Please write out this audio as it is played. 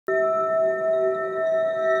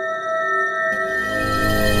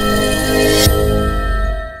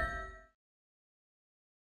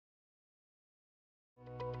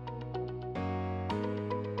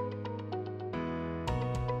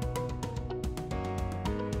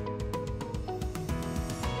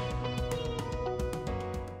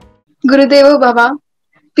గురుదేవో భవ.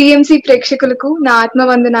 పిఎంసి ప్రేక్షకులకు నా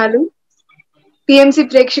ఆత్మవందనాలు. పిఎంసి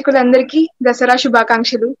ప్రేక్షకులందరికీ దసరా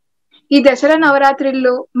శుభాకాంక్షలు. ఈ దసరా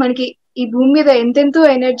నవరాత్రుల్లో మనకి ఈ భూమి మీద ఎంతెంతో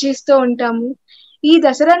ఎనర్జీస్ తో ఉంటాము. ఈ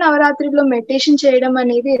దసరా నవరాత్రుల్లో మెడిటేషన్ చేయడం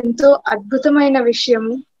అనేది ఎంతో అద్భుతమైన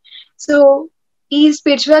విషయము. సో ఈ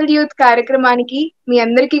స్పిరిచువల్ యూత్ కార్యక్రమానికి మీ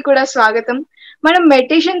అందరికీ కూడా స్వాగతం. మనం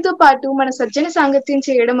మెడిటేషన్ తో పాటు మన సజ్జన సాంగత్యం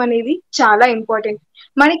చేయడం అనేది చాలా ఇంపార్టెంట్.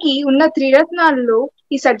 మనకి ఉన్న త్రిరత్నాల్లో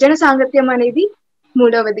ఈ సజ్జన సాంగత్యం అనేది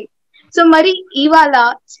మూడవది. సో మరి ఇవాళ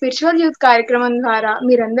స్పిరిచువల్ యూత్ కార్యక్రమం ద్వారా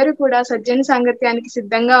మీరందరూ కూడా సజ్జన సాంగత్యానికి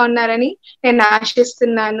సిద్ధంగా ఉన్నారని నేను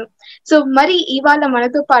ఆశిస్తున్నాను. సో మరి ఇవాళ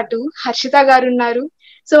మనతో పాటు హర్షిత గారు ఉన్నారు.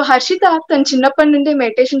 సో హర్షిత తను చిన్నప్పటి నుండే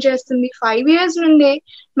మెడిటేషన్ చేస్తుంది. 5 years నుండే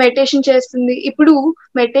మెడిటేషన్ చేస్తుంది. ఇప్పుడు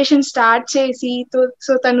మెడిటేషన్ స్టార్ట్ చేసి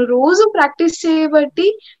సో తను రోజు ప్రాక్టీస్ చేయబట్టి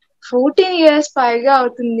 14 years పైగా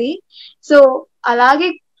అవుతుంది. సో అలాగే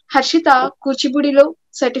హర్షిత కూచిపూడిలో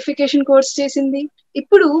సర్టిఫికేషన్ కోర్స్ చేసింది.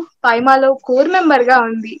 ఇప్పుడు పైమాలో కోర్ మెంబర్ గా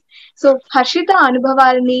ఉంది. సో హర్షిత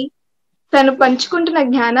అనుభవాలని, తను పంచుకుంటున్న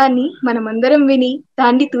జ్ఞానాన్ని మనమందరం విని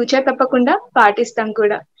దాన్ని తూచా తప్పకుండా పాటిస్తాం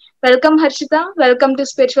కూడా. Welcome Harshita, welcome to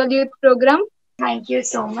spiritual youth programme. Thank you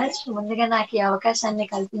so much. ముందుగా నాకు ఈ అవకాశాన్ని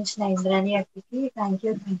కల్పించిన ఇంద్రాని అక్కకి thank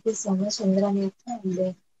you so much. Indrani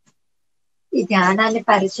అక్క ఈ ధ్యానాన్ని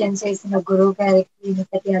పరిచయం చేసిన గురువు గారికి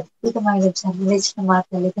ఇంతటి అద్భుతమైన జన్మనిచ్చిన మా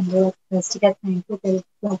తల్లిదండ్రులకు ఫస్ట్ గా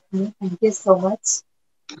తెలుపుతున్నాను. Thank you so much.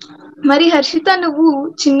 మరి హర్షిత, నువ్వు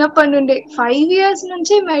చిన్నప్పటి నుండి 5 years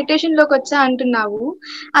నుంచి మెడిటేషన్ లోకి వచ్చా అంటున్నావు.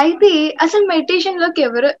 అయితే అసలు మెడిటేషన్ లోకి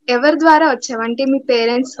ఎవరి ద్వారా వచ్చావు? అంటే మీ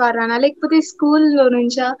పేరెంట్స్ ద్వారానా, లేకపోతే స్కూల్లో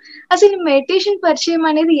నుంచా? అసలు మెడిటేషన్ పరిచయం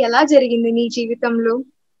అనేది ఎలా జరిగింది నీ జీవితంలో?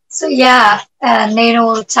 సో నేను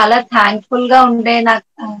చాలా థ్యాంక్ఫుల్ గా ఉండే నా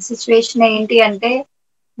సిచ్యువేషన్ ఏంటి అంటే,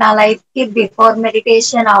 నా లైఫ్ కి బిఫోర్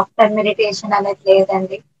మెడిటేషన్ ఆఫ్టర్ మెడిటేషన్ అనేది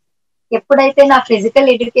లేదండి. ఎప్పుడైతే నా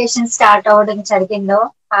ఫిజికల్ ఎడ్యుకేషన్ స్టార్ట్ అవ్వడం జరిగిందో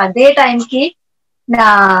అదే టైంకి నా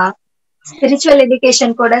స్పిరిచువల్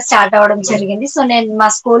ఎడ్యుకేషన్ కూడా స్టార్ట్ అవ్వడం జరిగింది. సో నేను మా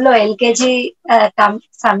స్కూల్లో ఎల్కేజీ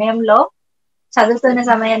సమయంలో చదువుతున్న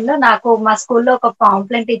సమయంలో నాకు మా స్కూల్లో ఒక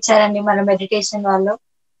పాంప్లెంట్ ఇచ్చారండి మన మెడిటేషన్ వాళ్ళు.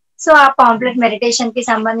 సో ఆ పాంప్లెట్ మెడిటేషన్ కి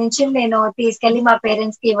సంబంధించి నేను తీసుకెళ్లి మా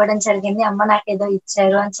పేరెంట్స్ కి ఇవ్వడం జరిగింది. అమ్మ నాకేదో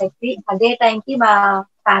ఇచ్చారు అని చెప్పి. అదే టైంకి మా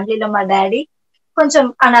ఫ్యామిలీలో మా డాడీ కొంచెం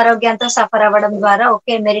అనారోగ్యంతో సఫర్ అవ్వడం ద్వారా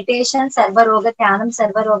ఓకే మెడిటేషన్ సర్వరోగ ధ్యానం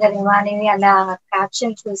సర్వరోగ నివారణి అలా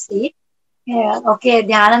క్యాప్షన్ చూసి ఓకే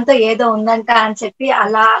ధ్యానంతో ఏదో ఉందంట అని చెప్పి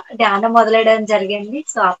అలా ధ్యానం మొదలెడడం జరిగింది.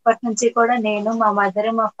 సో అప్పటి నుంచి కూడా నేను, మా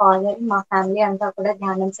మదర్, మా ఫాదర్, మా ఫ్యామిలీ అంతా కూడా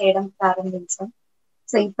ధ్యానం చేయడం ప్రారంభించాం.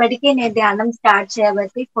 సో ఇప్పటికీ నేను ధ్యానం స్టార్ట్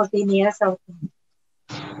చేయబట్టి 14 years అవుతుంది.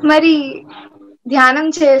 మరి ధ్యానం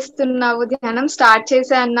చేస్తున్నావు, ధ్యానం స్టార్ట్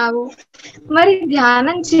చేసా అన్నావు. మరి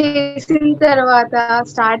ధ్యానం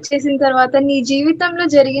స్టార్ట్ చేసిన తర్వాత నీ జీవితంలో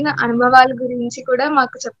జరిగిన అనుభవాల గురించి కూడా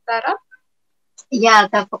మాకు చెప్తారా?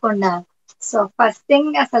 తప్పకుండా. సో ఫస్ట్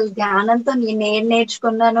థింగ్, అసలు ధ్యానంతో నేను ఏం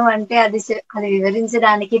నేర్చుకున్నాను అంటే అది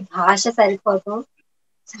వివరించడానికి భాష సరిపోదు.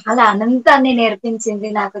 చాలా అనంతాన్ని నేర్పించింది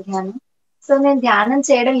నాకు ధ్యానం. సో నేను ధ్యానం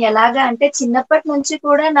చేయడం ఎలాగా అంటే, చిన్నప్పటి నుంచి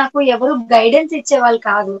కూడా నాకు ఎవరు గైడెన్స్ ఇచ్చేవాళ్ళు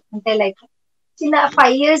కాదు. అంటే లైక్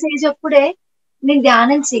 5 years ఏజ్ అప్పుడే నేను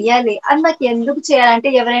ధ్యానం చెయ్యాలి అని నాకు ఎందుకు చేయాలంటే,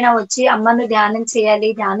 ఎవరైనా వచ్చి అమ్మను ధ్యానం చేయాలి,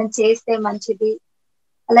 ధ్యానం చేస్తే మంచిది,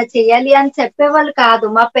 అలా చేయాలి అని చెప్పేవాళ్ళు కాదు.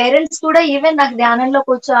 మా పేరెంట్స్ కూడా ఈవెన్ నాకు ధ్యానంలో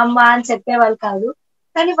కూర్చో అమ్మా అని చెప్పేవాళ్ళు కాదు.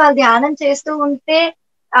 కానీ వాళ్ళు ధ్యానం చేస్తూ ఉంటే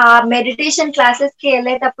ఆ మెడిటేషన్ క్లాసెస్ కి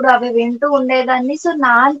వెళ్ళేటప్పుడు అవి వింటూ ఉండేదాన్ని. సో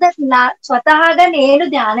నా స్వతహాగా నేను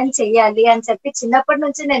ధ్యానం చెయ్యాలి అని చెప్పి చిన్నప్పటి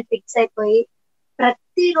నుంచి నేను ఫిక్స్ అయిపోయి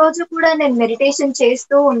ప్రతి రోజు కూడా నేను మెడిటేషన్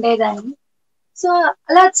చేస్తూ ఉండేదాన్ని. సో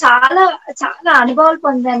అలా చాలా చాలా అనుభవాలు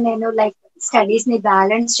పొందాను నేను. లైక్ స్టడీస్ ని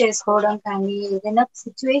బ్యాలెన్స్ చేసుకోవడం కానీ, ఏదైనా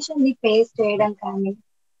సిచ్యువేషన్ ని ఫేస్ చేయడం కానీ,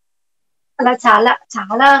 అలా చాలా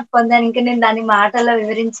చాలా పొందాను. ఇంకా నేను దాన్ని మాటల్లో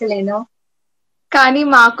వివరించలేను. కానీ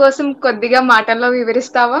మా కోసం కొద్దిగా మాటల్లో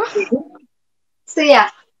వివరిస్తావా? సో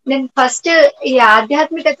నేను ఫస్ట్ ఈ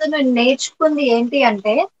ఆధ్యాత్మికతను నేర్చుకుంది ఏంటి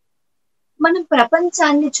అంటే, మనం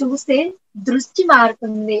ప్రపంచాన్ని చూసే దృష్టి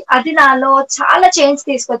మారుతుంది. అది నాలో చాలా చేంజ్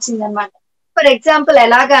తీసుకొచ్చింది అనమాట. ఫర్ ఎగ్జాంపుల్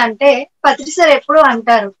ఎలాగా అంటే, పత్రి సార్ ఎప్పుడూ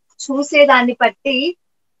అంటారు, చూసేదాన్ని బట్టి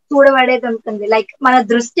చూడబడేది ఉంటుంది, లైక్ మన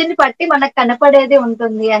దృష్టిని బట్టి మనకు కనపడేది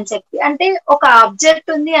ఉంటుంది అని చెప్పి. అంటే ఒక ఆబ్జెక్ట్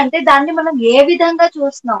ఉంది అంటే దాన్ని మనం ఏ విధంగా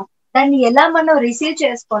చూస్తున్నాం, దాన్ని ఎలా మనం రిసీవ్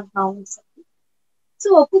చేసుకుంటున్నాం. సో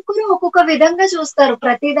ఒక్కొక్కరు ఒక్కొక్క విధంగా చూస్తారు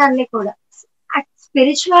ప్రతిదాన్ని కూడా.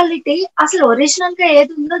 స్పిరిచువాలిటీ అసలు ఒరిజినల్ గా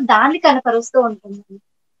ఏది ఉందో దాన్ని కనపరుస్తూ ఉంటుంది.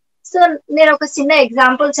 సో నేను ఒక చిన్న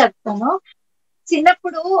ఎగ్జాంపుల్ చెప్తాను.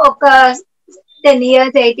 చిన్నప్పుడు ఒక 10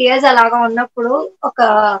 years 8 years అలాగా ఉన్నప్పుడు ఒక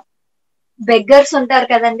బెగ్గర్స్ ఉంటారు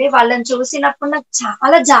కదండి, వాళ్ళని చూసినప్పుడు నాకు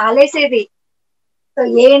చాలా జాలేసేది. సో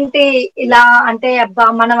ఏంటి ఇలా అంటే, అబ్బా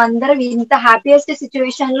మనం అందరం ఇంత హ్యాపీయెస్ట్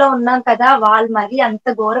సిచ్యువేషన్ లో ఉన్నాం కదా, వాళ్ళు మరి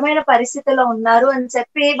అంత ఘోరమైన పరిస్థితిలో ఉన్నారు అని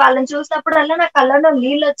చెప్పి వాళ్ళని చూసినప్పుడల్లా నా కళ్ళలో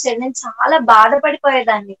నీళ్ళు వచ్చాయి. నేను చాలా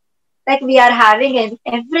బాధపడిపోయేదాన్ని. లైక్ వీఆర్ హ్యావింగ్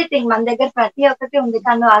ఎవ్రీథింగ్, మన దగ్గర ప్రతి ఒక్కటి ఉంది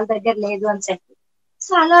కానీ వాళ్ళ దగ్గర లేదు అని చెప్పి.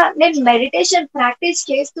 సో అలా నేను మెడిటేషన్ ప్రాక్టీస్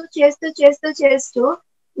చేస్తూ చేస్తూ చేస్తూ చేస్తూ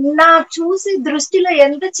నా చూసి దృష్టిలో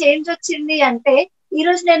ఎంత చేంజ్ వచ్చింది అంటే, ఈ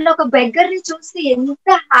రోజు నేను ఒక బెగ్గర్ ని చూసి ఎంత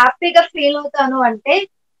హ్యాపీగా ఫీల్ అవుతాను అంటే,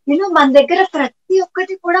 మన దగ్గర ప్రతి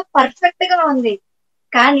ఒక్కటి కూడా పర్ఫెక్ట్ గా ఉంది.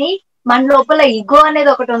 కానీ మన లోపల ఈగో అనేది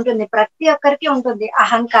ఒకటి ఉంటుంది, ప్రతి ఒక్కరికి ఉంటుంది,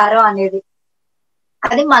 అహంకారం అనేది.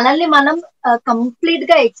 అది మనల్ని మనం కంప్లీట్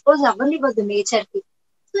గా ఎక్స్పోజ్ అవ్వనివ్వదు నేచర్ కి.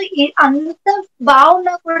 సో అంత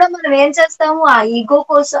బాగున్నా కూడా మనం ఏం చేస్తాము, ఆ ఈగో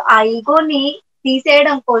కోసం, ఆ ఈగోని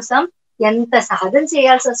తీసేయడం కోసం ఎంత సాధన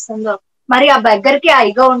చేయాల్సి వస్తుందో. మరి ఆ బెగ్గర్కి ఆ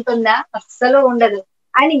ఈగో ఉంటుందా? అస్సలు ఉండదు.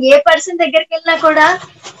 ఆయన ఏ పర్సన్ దగ్గరికి వెళ్ళినా కూడా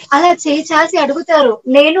అలా చేయి చాసి అడుగుతారు,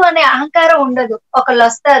 నేను అనే అహంకారం ఉండదు. ఒకళ్ళు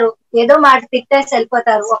వస్తారు ఏదో మాట తిట్టేసి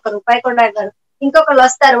వెళ్ళిపోతారు, ₹1 కూడా ఇవ్వరు. ఇంకొకళ్ళు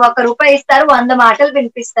వస్తారు ₹1 ఇస్తారు, 100 మాటలు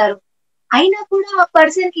వినిపిస్తారు. అయినా కూడా ఆ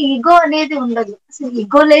పర్సన్ కి ఈగో అనేది ఉండదు. అసలు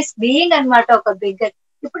ఈగోలెస్ బీయింగ్ అన్నమాట ఒక బిగ్గర్.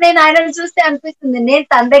 ఇప్పుడు నేను ఆయనను చూస్తే అనిపిస్తుంది, నేను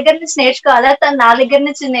తన దగ్గర నుంచి నేర్చుకోవాలా, తను నా దగ్గర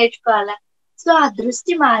నుంచి నేర్చుకోవాలా? సో ఆ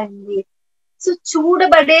దృష్టి మారింది. సో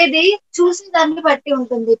చూడబడేది చూసి దాన్ని బట్టి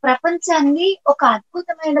ఉంటుంది. ప్రపంచాన్ని ఒక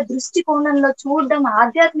అద్భుతమైన దృష్టి కోణంలో చూడడం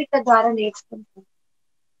ఆధ్యాత్మిక ద్వారా నేర్చుకుంటాను.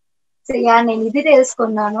 సో నేను ఇది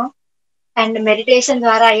తెలుసుకున్నాను. అండ్ మెడిటేషన్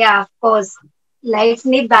ద్వారా ఆఫ్ కోర్స్ లైఫ్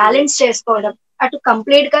ని బ్యాలెన్స్ చేసుకోవడం, అటు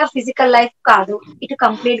కంప్లీట్ గా ఫిజికల్ లైఫ్ కాదు, ఇటు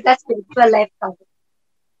కంప్లీట్ గా స్పిరిచువల్ లైఫ్ కాదు.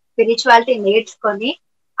 స్పిరిచువాలిటీ నేర్చుకొని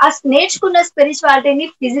ఆ నేర్చుకున్న స్పిరిచువాలిటీని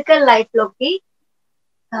ఫిజికల్ లైఫ్ లోకి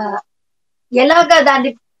ఎలాగా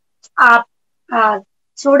దాన్ని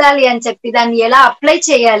చూడాలి అని చెప్పి, దాన్ని ఎలా అప్లై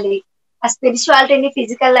చేయాలి, ఆ స్పిరిచువాలిటీని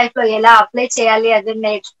ఫిజికల్ లైఫ్ లో ఎలా అప్లై చేయాలి అది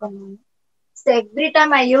నేర్చుకున్నాను. So every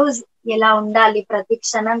time I use ఎలా ఉండాలి, ప్రతి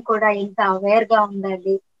క్షణం కూడా ఎంత అవేర్ గా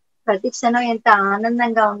ఉండాలి, ప్రతి క్షణం ఎంత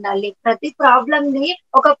ఆనందంగా ఉండాలి, ప్రతి ప్రాబ్లం ని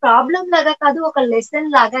ఒక ప్రాబ్లం లాగా కాదు, ఒక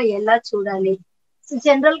లెసన్ లాగా ఎలా చూడాలి. సో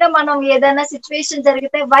జనరల్ గా మనం ఏదైనా సిచ్యువేషన్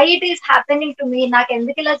జరిగితే why it is happening to me, నాకు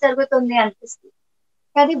ఎందుకు ఇలా జరుగుతుంది అనిపిస్తుంది.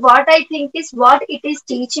 కానీ what I think is what it is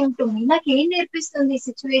teaching to me, నాకు ఏం నేర్పిస్తుంది ఈ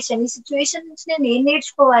సిచ్యువేషన్ నుంచి నేను ఏం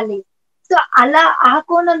నేర్చుకోవాలి. సో అలా ఆ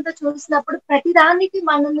కోణంతో చూసినప్పుడు ప్రతి దానికి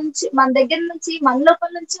మన దగ్గర నుంచి, మన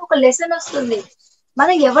లోపల నుంచి ఒక లెసన్ వస్తుంది.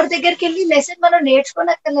 మనం ఎవరి దగ్గరికి వెళ్ళి లెసన్ మనం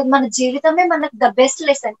నేర్చుకోనక్కర్లేదు, మన జీవితమే మనకు ద బెస్ట్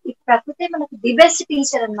లెసన్. ఈ ప్రకృతి మనకు ది బెస్ట్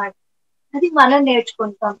టీచర్ అన్నమాట. అది మనం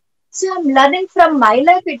నేర్చుకుంటాం. So I'm learning from my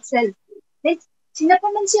life it self. నేను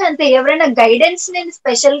చిన్నప్పటి నుంచి అంతే, ఎవరైనా గైడెన్స్ నేను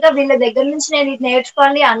స్పెషల్ గా వీళ్ళ దగ్గర నుంచి నేను ఇది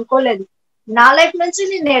నేర్చుకోవాలి అనుకోలేదు. నా లైఫ్ నుంచి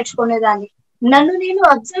నేను నేర్చుకునేదాన్ని, నన్ను నేను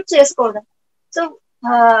అబ్జర్వ్ చేసుకోవడం. సో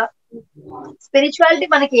స్పిరిచువాలిటీ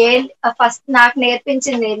మనకి ఫస్ట్ నాకు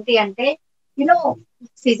నేర్పించింది ఏంటి అంటే,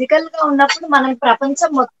 ఫిజికల్ గా ఉన్నప్పుడు మనం ప్రపంచం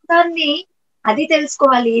మొత్తాన్ని అది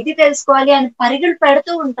తెలుసుకోవాలి, ఇది తెలుసుకోవాలి అని పరుగులు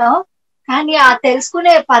పెడుతూ ఉంటాం. కానీ ఆ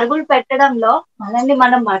తెలుసుకునే పరుగులు పెట్టడంలో మనల్ని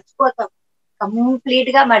మనం మర్చిపోతాం,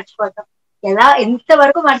 కంప్లీట్ గా మర్చిపోతాం.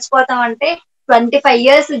 ఎంతవరకు మర్చిపోతాం అంటే, 25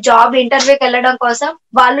 years జాబ్ ఇంటర్వ్యూకి వెళ్ళడం కోసం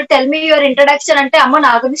వాళ్ళు టెల్ మీ యువర్ ఇంట్రడక్షన్ అంటే, అమ్మో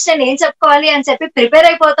నా గురించి నేను ఏం చెప్పుకోవాలి అని చెప్పి ప్రిపేర్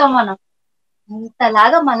అయిపోతాం మనం.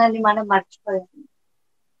 ఇంతలాగా మనల్ని మనం మర్చిపోయాం.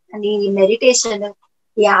 అండ్ ఈ మెడిటేషన్,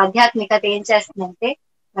 ఈ ఆధ్యాత్మికత ఏం చేస్తుందంటే,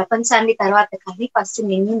 ప్రపంచాన్ని తర్వాత కానీ ఫస్ట్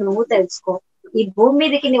నిన్ను నువ్వు తెలుసుకో. ఈ భూమి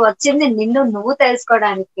మీదకి నువ్వు వచ్చింది నిన్ను నువ్వు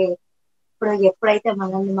తెలుసుకోవడానికే. ఇప్పుడు ఎప్పుడైతే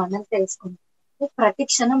మనల్ని మనం తెలుసుకుంటామో, ప్రతి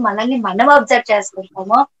క్షణం మనల్ని మనం అబ్జర్వ్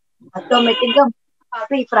చేసుకుంటామో, ఆటోమేటిక్ గా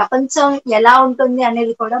ఈ ప్రపంచం ఎలా ఉంటుంది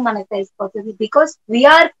అనేది కూడా మనకు తెలిసిపోతుంది. Because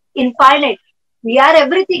we are infinite, we are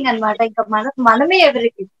everything అన్నమాట. ఇంకా మనమే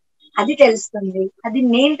ఎవ్రీథింగ్, అది తెలుస్తుంది. అది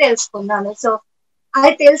నేను తెలుసుకున్నాను. సో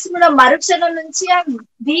అది తెలుసుకున్న మరుక్షణం నుంచి I'm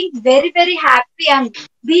being very very happy and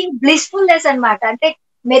being blissfulness అన్నమాట. అంటే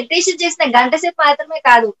మెడిటేషన్ చేసిన గంట సేపు మాత్రమే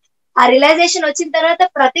కాదు, ఆ రియలైజేషన్ వచ్చిన తర్వాత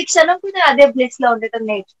ప్రతి క్షణం కూడా అదే బ్లిస్ లో ఉండటం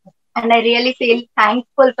నేర్చుకున్నాను. And I really feel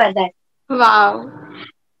thankful for that. Wow,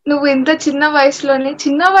 నువ్వు ఇంత చిన్న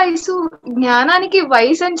వయసు, జ్ఞానానికి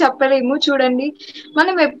వయసు అని చెప్పలేము. చూడండి,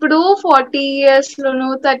 మనం ఎప్పుడూ 40 years లోనో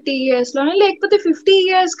 30 years లోనో లేకపోతే 50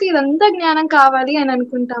 years కి ఇదంతా జ్ఞానం కావాలి అని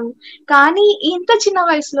అనుకుంటాము. కానీ ఇంత చిన్న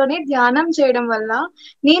వయసులోనే ధ్యానం చేయడం వల్ల,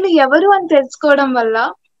 నేను ఎవరు అని తెలుసుకోవడం వల్ల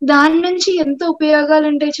దాని నుంచి ఎంత ఉపయోగాలు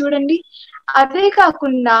ఉంటాయి చూడండి. అదే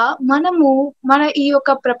కాకుండా మన ఈ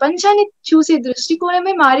యొక్క ప్రపంచాన్ని చూసే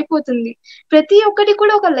దృష్టికోణమే మారిపోతుంది. ప్రతి ఒక్కటి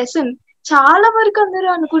కూడా ఒక లెసన్. చాలా వరకు అందరూ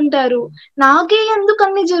అనుకుంటారు, నాకే ఎందుకు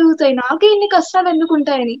అన్ని జరుగుతాయి, నాకే ఇన్ని కష్టాలు ఎందుకు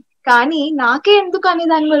ఉంటాయని. కానీ నాకే ఎందుకు అనే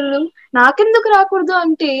దాని వల్ల నాకెందుకు రాకూడదు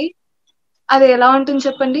అంటే అది ఎలా ఉంటుంది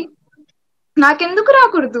చెప్పండి? నాకెందుకు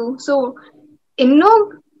రాకూడదు? సో ఎన్నో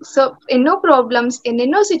సో ఎన్నో ప్రాబ్లమ్స్,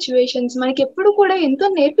 ఎన్నెన్నో సిచ్యువేషన్స్ మనకి ఎప్పుడు కూడా ఎంతో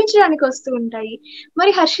నేర్పించడానికి వస్తూ ఉంటాయి.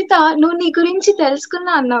 మరి హర్షిత, నువ్వు నీ గురించి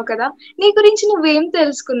తెలుసుకున్నా అన్నావు కదా, నీ గురించి నువ్వేం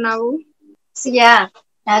తెలుసుకున్నావు? యా,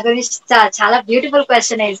 నా గురించి చాలా బ్యూటిఫుల్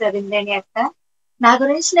క్వశ్చన్ వేసారు ఇంద్రాణి అక్క. నా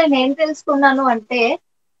గురించి నేను ఏం తెలుసుకున్నాను అంటే,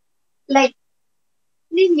 లైక్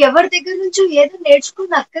నేను ఎవరి దగ్గర నుంచి ఏదో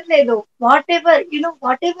నేర్చుకుని అక్కర్లేదు. What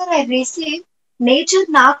ever I receive, nature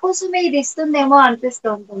నా కోసమే ఇది ఇస్తుందేమో అనిపిస్తూ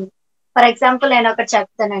ఉంటుంది. ఫర్ ఎగ్జాంపుల్ నేను ఒకటి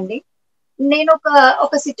చెప్తానండి. నేను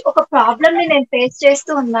ఒక ప్రాబ్లమ్ ని నేను ఫేస్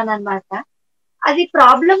చేస్తూ ఉన్నాను అనమాట. అది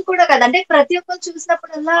ప్రాబ్లం కూడా కదా, అంటే ప్రతి ఒక్కరు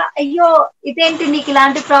చూసినప్పుడల్లా అయ్యో ఇదేంటి నీకు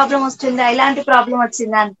ఇలాంటి ప్రాబ్లం వచ్చిందా, ఇలాంటి ప్రాబ్లం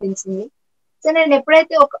వచ్చిందా అనిపించింది. సో నేను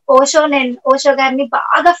ఎప్పుడైతే నేను ఓషో గారిని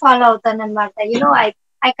బాగా ఫాలో అవుతాను అనమాట.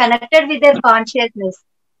 I connected with their consciousness.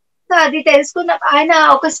 So అది తెలుసుకున్న ఆయన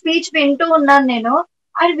ఒక స్పీచ్ వింటూ ఉన్నాను నేను.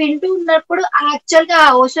 అది వింటూ ఉన్నప్పుడు యాక్చువల్ గా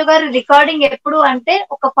ఓషో గారు రికార్డింగ్ ఎప్పుడు అంటే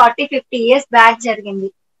ఒక 40-50 years బ్యాక్ జరిగింది.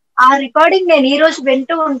 ఆ రికార్డింగ్ నేను ఈ రోజు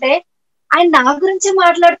వింటూ ఉంటే ఆయన నా గురించి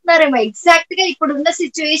మాట్లాడుతున్నారేమో, ఎగ్జాక్ట్ గా ఇప్పుడున్న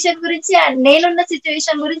సిచ్యువేషన్ గురించి, నేనున్న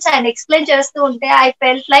సిచ్యువేషన్ గురించి ఆయన ఎక్స్ప్లెయిన్ చేస్తూ ఉంటే ఐ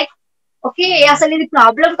ఫెల్ట్ లైక్ ఓకే, అసలు ఇది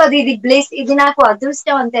ప్రాబ్లం కాదు, ఇది బ్లెస్, ఇది నాకు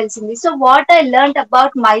అదృష్టం అని తెలిసింది. So what I learn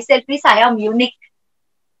about my self is I am unique.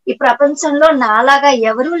 ఈ ప్రపంచంలో నాలాగా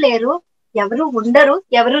ఎవరూ లేరు, ఎవరు ఉండరు,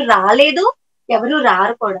 ఎవరు రాలేదు, ఎవరు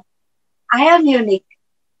రారు కూడా. I am unique.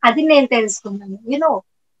 అది నేను తెలుసుకున్నాను.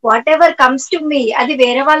 What ever comes to me, అది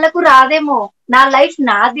వేరే వాళ్ళకు రాదేమో, నా లైఫ్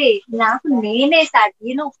నాదే, నాకు నేనే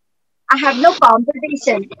సాటి. I have no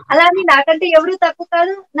competition. అలానే నాకంటే ఎవరు తక్కువ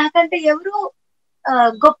కాదు, నాకంటే ఎవరు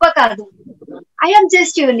గొప్ప కాదు. I am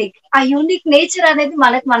just unique. ఆ యూనిక్ నేచర్ అనేది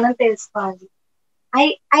మనకు మనం తెలుసుకోవాలి.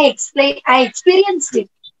 I experience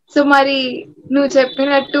it. సో మరి నువ్వు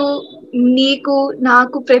చెప్పినట్టు నీకు,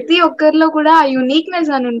 నాకు, ప్రతి ఒక్కరిలో కూడా ఆ యునీక్నెస్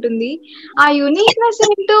అని ఉంటుంది. ఆ యునీక్నెస్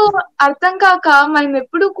ఏంటో అర్థం కాక మనం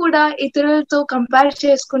ఎప్పుడు కూడా ఇతరులతో కంపేర్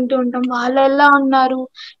చేసుకుంటూ ఉంటాం. వాళ్ళు ఎలా ఉన్నారు,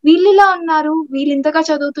 వీళ్ళు ఇలా ఉన్నారు, వీళ్ళు ఇంతగా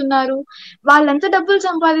చదువుతున్నారు, వాళ్ళంత డబ్బులు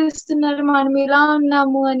సంపాదిస్తున్నారు, మనం ఇలా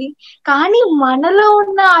ఉన్నాము అని. కానీ మనలో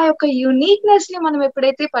ఉన్న ఆ యొక్క యునీక్నెస్ ని మనం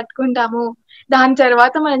ఎప్పుడైతే పట్టుకుంటామో, దాని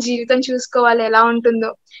తర్వాత మన జీవితం చూసుకోవాలి ఎలా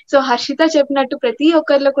ఉంటుందో. సో హర్షిత చెప్పినట్టు ప్రతి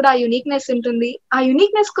ఒక్కరిలో కూడా ఆ యునీక్నెస్ ఉంటుంది. ఆ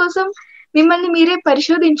యునీక్నెస్ కోసం మిమ్మల్ని మీరే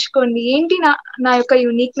పరిశోధించుకోండి, ఏంటి నా యొక్క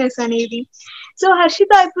యునీక్నెస్ అనేది. సో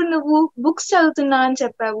హర్షిత, ఇప్పుడు నువ్వు బుక్స్ చదువుతున్నా అని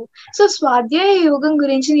చెప్పావు. సో స్వాధ్యాయ యోగం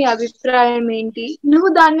గురించి నీ అభిప్రాయం ఏంటి?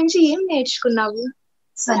 నువ్వు దాని నుంచి ఏం నేర్చుకున్నావు?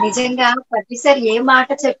 సో నిజంగా ప్రతిసారి ఏ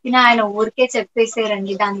మాట చెప్పినా ఆయన ఊరికే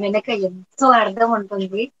చెప్పేసారండి, దాని వెనక ఎంతో అర్థం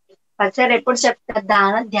ఉంటుంది. ప్రతిసారి ఎప్పుడు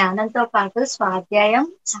చెప్తారు, ధ్యానంతో పాటు స్వాధ్యాయం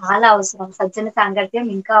చాలా అవసరం, సజ్జన సాంగత్యం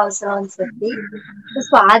ఇంకా అవసరం అని చెప్పి.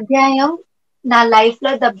 స్వాధ్యాయం నా లైఫ్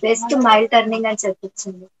లో ద బెస్ట్ మైల్ టర్నింగ్ అని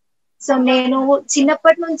చెప్పించింది. సో నేను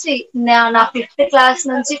చిన్నప్పటి నుంచి నా 5th క్లాస్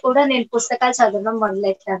నుంచి కూడా నేను పుస్తకాలు చదవడం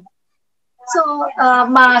మొదలెట్టాను. సో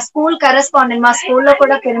మా స్కూల్ కరెస్పాండెంట్, మా స్కూల్లో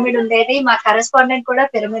కూడా పిరమిడ్ ఉండేది, మా కరెస్పాండెంట్ కూడా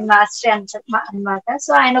పిరమిడ్ మాస్టర్ అనమాట.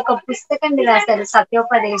 సో ఆయన ఒక పుస్తకం రాశారు,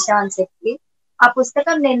 సత్యోపదేశం అని చెప్పి. ఆ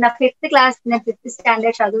పుస్తకం నేను నా 5th క్లాస్, నేను 5th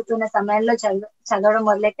స్టాండర్డ్ చదువుతున్న సమయంలో చదవడం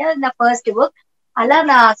మొదలైతే అది నా ఫస్ట్ బుక్. అలా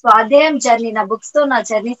నా స్వాధ్యాయం జర్నీ, నా బుక్స్ తో నా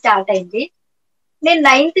జర్నీ స్టార్ట్ అయింది. నేను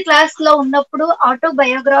 9th క్లాస్ లో ఉన్నప్పుడు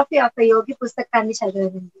ఆటోబయోగ్రఫీ ఆఫ్ యోగి పుస్తకాన్ని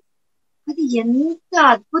చదివింది. అది ఎంత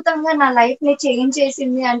అద్భుతంగా నా లైఫ్ ని చేంజ్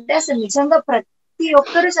చేసింది అంటే అసలు నిజంగా ప్రతి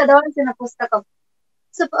ఒక్కరూ చదవాల్సిన పుస్తకం.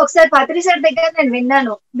 సో ఒకసారి పత్రి సార్ దగ్గర నేను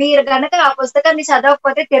విన్నాను, మీరు గనక ఆ పుస్తకాన్ని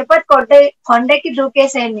చదవకపోతే తిరుపతి కొండకి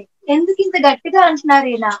దూకేసేయండి. ఎందుకు ఇంత గట్టిగా అంటున్నారు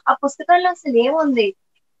ఈయన, ఆ పుస్తకంలో అసలు ఏముంది,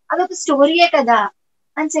 అదొక స్టోరీయే కదా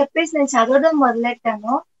అని చెప్పేసి నేను చదవడం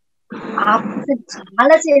మొదలెట్టాను. ఆ పుస్తకం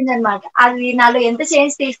చాలా చేంజ్ అనమాట. అది నాలో ఎంత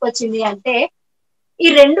చేంజ్ తీసుకొచ్చింది అంటే, ఈ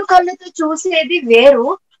 2 కళ్ళతో చూసేది వేరు,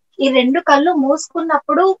 ఈ 2 కళ్ళు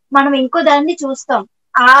మూసుకున్నప్పుడు మనం ఇంకో దాన్ని చూస్తాం.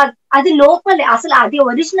 అది లోపలే, అసలు అది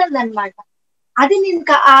ఒరిజినల్ అన్నమాట. అది నేను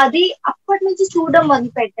అది అప్పటి నుంచి చూడడం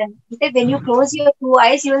మొదలు పెట్టాను. అంటే when you close your 2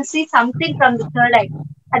 eyes you will see something from the third I.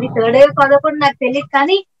 అది థర్డ్ ఐ కాదో కూడా నాకు తెలియదు,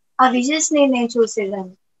 కానీ ఆ విజన్స్ ని నేను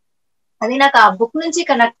చూసేదాన్ని. అది నాకు ఆ బుక్ నుంచి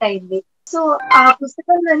కనెక్ట్ అయింది. సో ఆ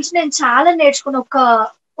పుస్తకం నుంచి నేను చాలా నేర్చుకున్న,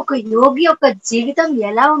 ఒక యోగి యొక్క జీవితం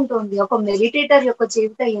ఎలా ఉంటుంది, ఒక మెడిటేటర్ యొక్క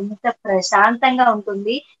జీవితం ఎంత ప్రశాంతంగా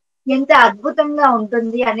ఉంటుంది, ఎంత అద్భుతంగా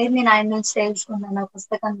ఉంటుంది అనేది నేను ఆయన నుంచి తెలుసుకున్నాను ఆ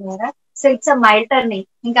పుస్తకం ద్వారా. So it's a mile turning.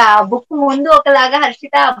 ఇంకా ఆ బుక్ ముందు ఒకలాగా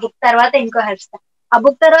హర్షిత, ఆ బుక్ తర్వాత ఇంకో హర్షిత. ఆ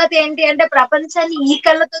బుక్ తర్వాత ఏంటి అంటే, ప్రపంచాన్ని ఈ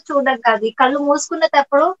కళ్ళతో చూడడం కాదు, ఈ కళ్ళు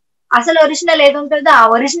మూసుకున్నప్పుడు అసలు ఒరిజినల్ ఏది ఉంటుందో ఆ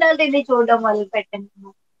ఒరిజినాలిటీని చూడడం మొదలు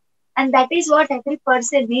పెట్టాను. And that is what every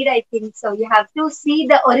person need, I think. So you have to see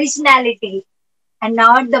the originality and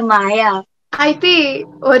not the మాయా. అయితే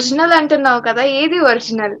ఒరిజినల్ అంటున్నావు కదా, ఏది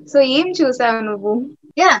ఒరిజినల్? సో ఏం చూసావు నువ్వు?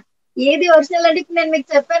 యా, ఏది ఒరిజినల్ అంటే ఇప్పుడు నేను మీకు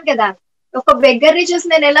చెప్పాను కదా, ఒక బెగ్గర్ని చూసి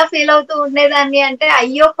నేను ఎలా ఫీల్ అవుతూ ఉండేదాన్ని అంటే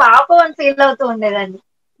అయ్యో పాపం అని ఫీల్ అవుతూ ఉండేదాన్ని.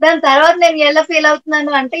 దాని తర్వాత నేను ఎలా ఫీల్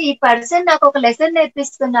అవుతున్నాను అంటే ఈ పర్సన్ నాకు ఒక లెసన్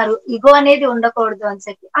నేర్పిస్తున్నారు, ఇగో అనేది ఉండకూడదు అని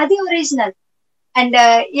చెప్పి. అది ఒరిజినల్. అండ్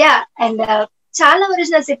యా అండ్ చాలా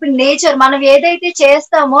ఒరిజినల్స్. ఇప్పుడు నేచర్ మనం ఏదైతే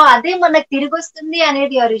చేస్తామో అదే మనకు తిరిగి వస్తుంది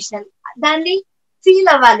అనేది ఒరిజినల్. దాన్ని ఫీల్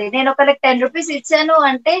అవ్వాలి. నేను ఒకరికి 10 రూపీస్ ఇచ్చాను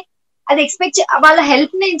అంటే అది ఎక్స్పెక్ట్ వాళ్ళ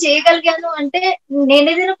హెల్ప్ నేను చేయగలిగాను అంటే నేను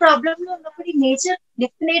ఏదైనా ప్రాబ్లమ్ లో ఉన్నప్పుడు ఈ నేచర్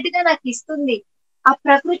డెఫినెట్ గా నాకు ఇస్తుంది. ఆ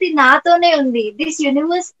ప్రకృతి నాతోనే ఉంది. This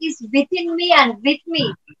universe is with in me and with me.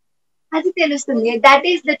 అది తెలుస్తుంది. That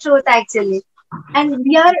is the truth actually. And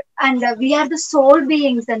we are the soul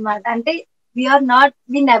beings అన్నమాట. అంటే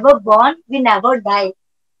we never Born, we never die.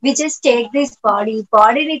 We just take this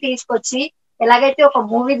బాడీని తీసుకొచ్చి ఎలాగైతే ఒక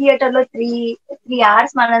మూవీ థియేటర్ లో three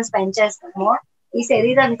hours మనం స్పెండ్ చేస్తామో ఈ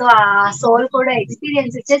శరీరంతో ఆ సోల్ కూడా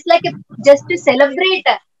ఎక్స్పీరియన్స్ జస్ట్ సెలబ్రేట్.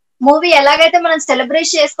 మూవీ ఎలాగైతే మనం సెలబ్రేట్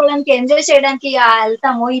చేసుకోవడానికి ఎంజాయ్ చేయడానికి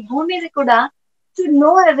వెళ్తామో ఈ భూమి మీద కూడా టు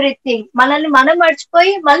నో ఎవ్రీథింగ్. మనల్ని మనం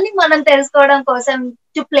మర్చిపోయి మళ్ళీ మనం తెలుసుకోవడం కోసం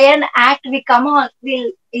to play an act we come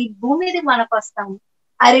ఈ భూమి మీద మనకు వస్తాము.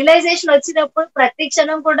 ఆ రియలైజేషన్ వచ్చినప్పుడు ప్రతి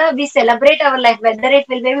క్షణం కూడా we celebrate our life whether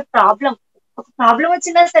it will be problem. ఒక ప్రాబ్లం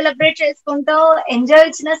వచ్చినా సెలబ్రేట్ చేసుకుంటాం, ఎంజాయ్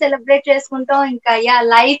వచ్చినా సెలబ్రేట్ చేసుకుంటాం. ఇంకా yeah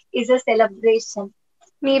life is a celebration.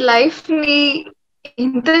 నీ లైఫ్ ని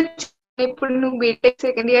ఇంత ఇప్పుడు నువ్వు బీటెక్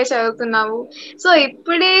సెకండ్ ఇయర్ చదువుతున్నావు. సో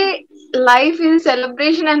ఇప్పుడే లైఫ్ ఇది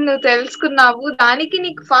సెలబ్రేషన్ అని నువ్వు తెలుసుకున్నావు. దానికి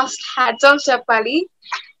నీకు ఫస్ట్ హ్యాట్స్ ఆఫ్ చెప్పాలి.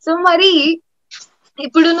 సో మరి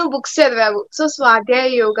ఇప్పుడు నువ్వు బుక్స్ చదివావు. సో స్వాధ్యాయ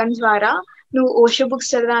యోగం ద్వారా నువ్వు ఓషో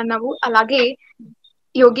బుక్స్ చదివా అన్నావు, అలాగే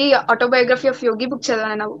యోగి ఆటోబయోగ్రఫీ ఆఫ్ యోగి బుక్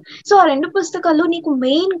చదివావు. సో ఆ 2 పుస్తకాల్లో నీకు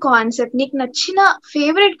మెయిన్ కాన్సెప్ట్, నీకు నచ్చిన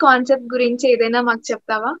ఫేవరెట్ కాన్సెప్ట్ గురించి ఏదైనా మాకు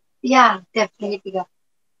చెప్తావా? యా డెఫినెట్ గా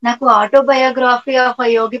నాకు ఆటోబయోగ్రఫీ ఆఫ్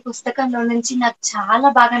యోగి పుస్తకంలో నుంచి నాకు చాలా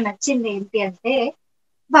బాగా నచ్చింది ఏంటి అంటే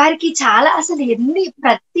వారికి చాలా అసలు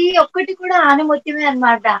ప్రతి ఒక్కటి కూడా ఆనిముత్యమే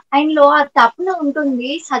అన్నమాట. ఆయనలో ఆ తపన ఉంటుంది.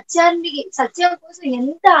 సత్యం కోసం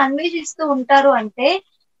ఎంత అన్వేషిస్తూ ఉంటారు అంటే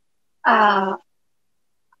ఆ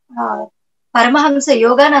ఆ, పరమహంస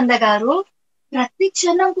యోగానంద గారు ప్రతి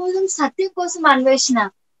క్షణం కోసం సత్యం కోసం అన్వేషణ.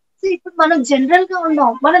 సో ఇప్పుడు మనం జనరల్ గా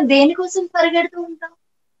ఉన్నాం, మనం దేనికోసం పరిగెడుతూ ఉంటాం?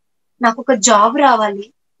 నాకు ఒక జాబ్ రావాలి,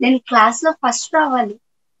 నేను క్లాస్ లో ఫస్ట్ రావాలి,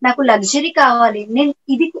 నాకు లగ్జరీ కావాలి, నేను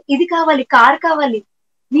ఇది కావాలి, కార్ కావాలి.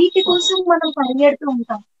 వీటి కోసం మనం పరిగెడుతూ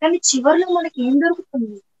ఉంటాం. కానీ చివరిలో మనకి ఏం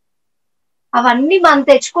దొరుకుతుంది? అవన్నీ మనం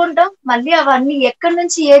తెచ్చుకుంటాం. మళ్ళీ అవన్నీ ఎక్కడి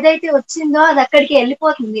నుంచి ఏదైతే వచ్చిందో అది అక్కడికి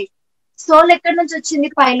వెళ్ళిపోతుంది. సోల్ ఎక్కడి నుంచి వచ్చింది?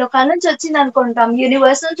 పైలోకాల నుంచి వచ్చింది అనుకుంటాం,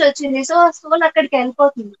 యూనివర్స్ నుంచి వచ్చింది. సో సోల్ అక్కడికి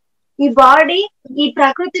వెళ్ళిపోతుంది. ఈ బాడీ ఈ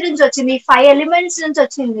ప్రకృతి నుంచి వచ్చింది, ఈ 5 ఎలిమెంట్స్ నుంచి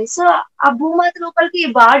వచ్చింది. సో ఆ భూమాత లోపలికి ఈ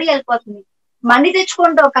బాడీ వెళ్ళిపోతుంది. మనీ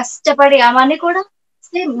తెచ్చుకుంటాం కష్టపడి, ఆ మనీ కూడా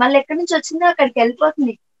సేమ్ మళ్ళీ ఎక్కడి నుంచి వచ్చిందో అక్కడికి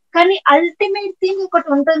వెళ్ళిపోతుంది. కానీ అల్టిమేట్ థింగ్ ఒకటి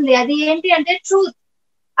ఉంటుంది. అది ఏంటి అంటే ట్రూత్.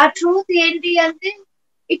 ఆ ట్రూత్ ఏంటి అంటే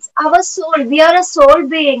it's our soul. We are a soul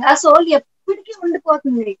being. ఆ సోల్ ఎప్పటికీ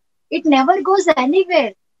ఉండిపోతుంది. It never goes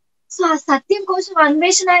anywhere. So ఆ సత్యం కోసం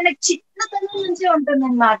అన్వేషణ ఆయన చిన్నతనం నుంచే ఉంటుంది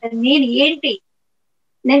అనమాట. నేను ఏంటి,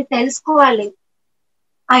 నేను తెలుసుకోవాలి.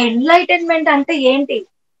 ఆ ఎన్లైటన్మెంట్ అంటే ఏంటి,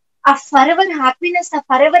 ఆ ఫర్ ఎవర్ హ్యాపీనెస్, ఆ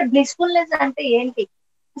ఫర్ ఎవర్ బ్లిస్ఫుల్నెస్ అంటే ఏంటి,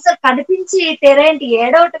 అసలు కనిపించి తెరేంటి,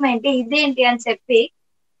 ఏడవటం ఏంటి, ఇదేంటి అని చెప్పి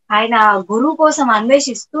ఆయన గురువు కోసం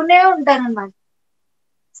అన్వేషిస్తూనే ఉంటారన్నమాట.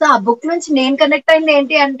 సో ఆ బుక్ నుంచి నేను కనెక్ట్ అయింది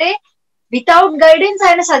ఏంటి అంటే వితౌట్ గైడెన్స్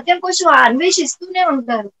ఆయన సత్యం కోసం అన్వేషిస్తూనే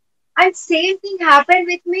ఉంటారు. And same thing happen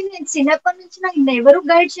with me. నేను చిన్నప్పటి నుంచి నాకు ఎవరు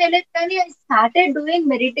గైడ్ చేయలేదు, కానీ I started doing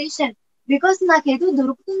meditation because నాకు ఏదో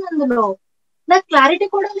దొరుకుతుంది అందులో. నాకు క్లారిటీ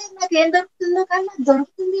కూడా లేదు నాకు ఏం దొరుకుతుందో, కానీ నాకు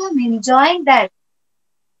దొరుకుతుంది. I'm enjoying that.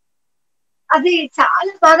 అది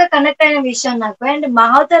చాలా బాగా కనెక్ట్ అయిన విషయం నాకు. అండ్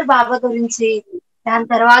మహావతార్ బాబా గురించి, దాని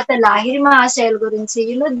తర్వాత లాహిరి మహాశయుల గురించి,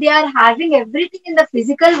 they are having everything in the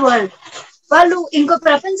physical world. వాళ్ళు ఇంకో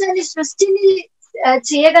ప్రపంచాన్ని సృష్టిని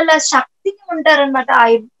చేయగల శక్తిని ఉంటారనమాట.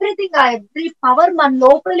 ఆ ఎవ్రీ పవర్ మన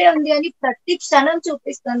లోపలే ఉంది అని ప్రతి క్షణం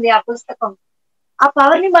చూపిస్తుంది ఆ పుస్తకం. ఆ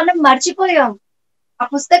పవర్ ని మనం మర్చిపోయాం. ఆ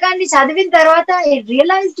పుస్తకాన్ని చదివిన తర్వాత ఐ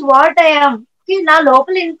రియలైజ్డ్ వాట్ ఐఎమ్. నా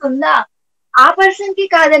లోపల ఇంత ఉందా? ఆ పర్సన్ కి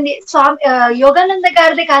కాదండి, యోగానంద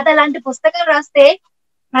గారిది కాదు, అలాంటి పుస్తకాలు రాస్తే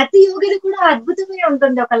ప్రతి యోగిది కూడా అద్భుతమే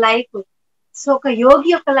ఉంటుంది ఒక లైఫ్. సో ఒక యోగి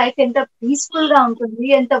యొక్క లైఫ్ ఎంత పీస్ఫుల్ గా ఉంటుంది,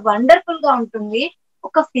 ఎంత వండర్ఫుల్ గా ఉంటుంది,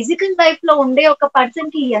 ఒక ఫిజికల్ లైఫ్ లో ఉండే ఒక పర్సన్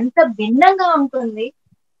కి ఎంత భిన్నంగా ఉంటుంది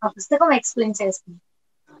ఆ పుస్తకం ఎక్స్ప్లెయిన్ చేస్తుంది.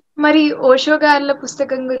 మరి ఓషో గార్ల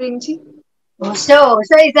పుస్తకం గురించి? ఓషో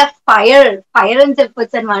ఇస్ అ ఫైర్ అని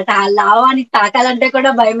చెప్పొచ్చు అనమాట. ఆ లావాని తాకాలంటే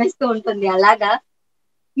కూడా భయం వేస్తూ ఉంటుంది. అలాగా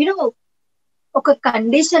యూనో ఒక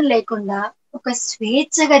కండిషన్ లేకుండా ఒక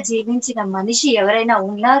స్వేచ్ఛగా జీవించిన మనిషి ఎవరైనా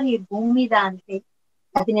ఉన్నారు ఈ భూమి మీద అంటే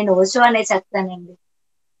అది నేను ఓషో అనే చెప్తానండి.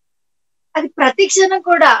 అది ప్రతి క్షణం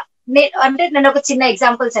కూడా అంటే నేను ఒక చిన్న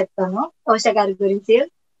ఎగ్జాంపుల్ చెప్తాను ఓషో గారి గురించి.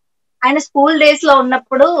 ఆయన స్కూల్ డేస్ లో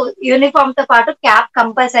ఉన్నప్పుడు యూనిఫామ్ తో పాటు క్యాప్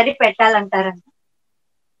కంపల్సరీ పెట్టాలంటారంట.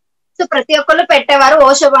 సో ప్రతి ఒక్కళ్ళు పెట్టేవారు,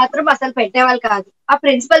 ఓషో మాత్రం అసలు పెట్టేవాళ్ళు కాదు. ఆ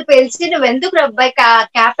ప్రిన్సిపల్ పిలిచి నువ్వు ఎందుకు అబ్బాయి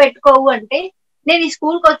క్యాప్ పెట్టుకోవు అంటే, నేను ఈ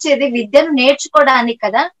స్కూల్ కి వచ్చేది విద్యను నేర్చుకోవడానికి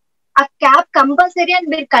కదా, ఆ క్యాప్ కంపల్సరీ అని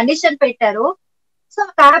మీరు కండిషన్ పెట్టారు. సో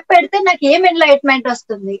ఆ క్యాప్ పెడితే నాకు ఏం ఎన్లైట్మెంట్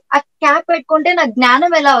వస్తుంది, ఆ క్యాప్ పెట్టుకుంటే నాకు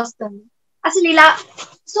జ్ఞానం ఎలా వస్తుంది అసలు ఇలా.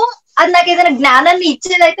 సో అది నాకు ఏదైనా జ్ఞానాన్ని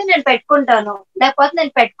ఇచ్చేదైతే నేను పెట్టుకుంటాను, లేకపోతే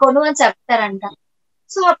నేను పెట్టుకోను అని చెప్తారంట.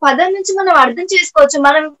 సో ఆ పదం నుంచి మనం అర్థం చేసుకోవచ్చు,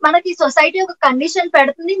 మనకి సొసైటీ ఒక కండిషన్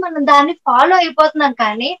పెడుతుంది, మనం దాన్ని ఫాలో అయిపోతున్నాం.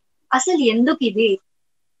 కానీ అసలు ఎందుకు ఇది,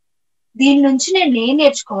 దీని నుంచి నేను ఏం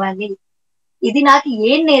నేర్చుకోవాలి, ఇది నాకు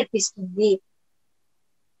ఏం నేర్పిస్తుంది,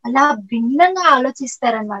 అలా భిన్నంగా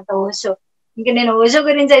ఆలోచిస్తారనమాట ఓషో. ఇంకా నేను ఓషో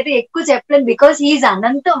గురించి అయితే ఎక్కువ చెప్పలేను, బికాస్ హీఈస్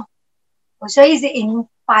అనంతం. Osho is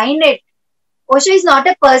infinite. Osho is not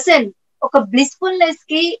a person. ఒక బ్లిస్ఫుల్నెస్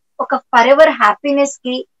కి, ఒక ఫర్ ఎవర్ హ్యాపీనెస్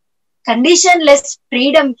కి, కండిషన్ లెస్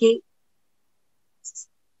ఫ్రీడమ్ కి,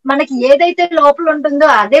 మనకి ఏదైతే లోపల ఉంటుందో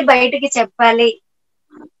అదే బయటికి చెప్పాలి,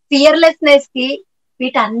 ఫియర్లెస్నెస్ కి,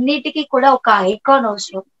 వీటన్నిటికీ కూడా ఒక ఐకాన్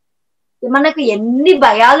ఓషో. మనకు ఎన్ని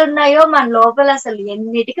భయాలు ఉన్నాయో మన లోపల, అసలు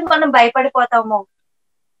ఎన్నిటికి మనం భయపడిపోతామో,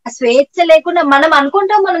 ఆ స్వేచ్ఛ లేకుండా మనం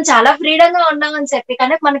అనుకుంటాం మనం చాలా ఫ్రీడమ్ గా ఉన్నామని చెప్పి,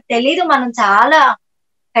 కానీ మనకు తెలీదు మనం చాలా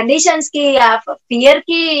కండిషన్స్ కి, ఫియర్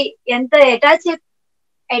కి ఎంత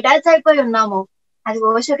అటాచ్ అయిపోయి ఉన్నాము. అది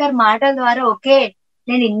ఓషో గారి మాటల ద్వారా ఓకే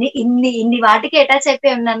నేను ఇన్ని వాటికి అటాచ్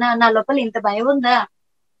అయిపోయి ఉన్నానా, నా లోపల ఇంత భయం ఉందా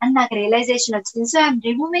అని నాకు రియలైజేషన్ వచ్చింది. So I'm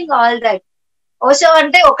removing all that. Osho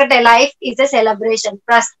అంటే ఒకటే, లైఫ్ ఈజ్ ఎ సెలబ్రేషన్.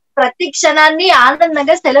 ప్రతి క్షణాన్ని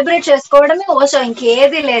ఆనందంగా సెలబ్రేట్ చేసుకోవడమే ఓషో,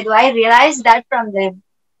 ఇంకేది లేదు. I realise that from them.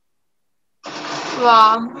 వా,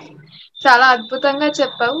 చాలా అద్భుతంగా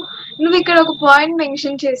చెప్పావు. నువ్వు ఇక్కడ ఒక పాయింట్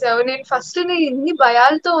మెన్షన్ చేసావు, నేను ఫస్ట్ నేను ఇన్ని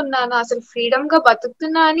భయాలతో ఉన్నాను, అసలు ఫ్రీడమ్ గా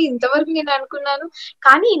బతుకుతున్నా అని ఇంతవరకు నేను అనుకున్నాను,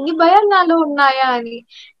 కానీ ఇన్ని భయాలు నాలో ఉన్నాయా అని.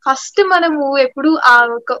 ఫస్ట్ మనము ఎప్పుడు ఆ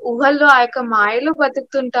యొక్క ఊహల్లో, ఆ యొక్క మాయలో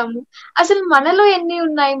బతుకుతుంటాము. అసలు మనలో ఎన్ని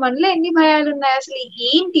ఉన్నాయి, మనలో ఎన్ని భయాలు ఉన్నాయి, అసలు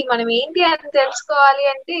ఏంటి, మనం ఏంటి అని తెలుసుకోవాలి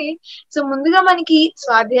అంటే, సో ముందుగా మనకి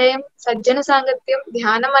స్వాధ్యాయం, సజ్జన సాంగత్యం,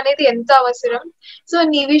 ధ్యానం అనేది ఎంతో అవసరం. సో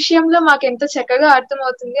నీ విషయంలో మాకు ఎంతో చక్కగా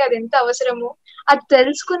అర్థమవుతుంది అది ఎంత అవసరమో. అది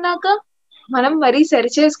తెలుసుకున్నాక మనం మరీ సరి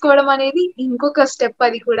చేసుకోవడం అనేది ఇంకొక స్టెప్,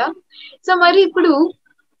 అది కూడా. సో మరి ఇప్పుడు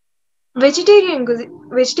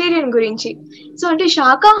వెజిటేరియన్ గురించి, సో అంటే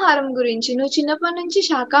శాకాహారం గురించి, నువ్వు చిన్నప్పటి నుంచి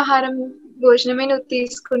శాకాహారం భోజనమే నువ్వు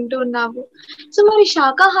తీసుకుంటూ ఉన్నావు. సో మరి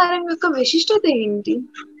శాకాహారం యొక్క విశిష్టత ఏంటి?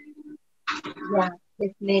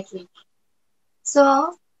 సో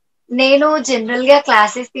నేను జనరల్ గా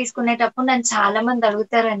క్లాసెస్ తీసుకునేటప్పుడు నన్ను చాలా మంది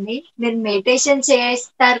అడుగుతారండి, మీరు మెడిటేషన్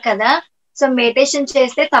చేస్తారు కదా, సో మెడిటేషన్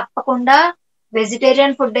చేస్తే తప్పకుండా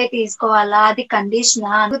వెజిటేరియన్ ఫుడ్ తీసుకోవాలా, అది కండిషన్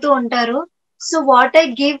అడుగుతూ ఉంటారు. సో వాట్ ఐ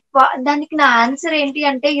గివ్, దానికి నా ఆన్సర్ ఏంటి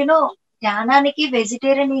అంటే, ధ్యానానికి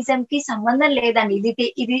వెజిటేరియనిజం కి సంబంధం లేదండి.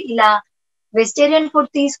 ఇది ఇలా వెజిటేరియన్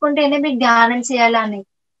ఫుడ్ తీసుకుంటేనే మీకు ధ్యానం చేయాలని.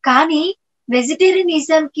 కానీ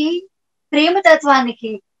వెజిటేరియనిజం కి,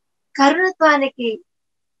 ప్రేమతత్వానికి, కరుణత్వానికి,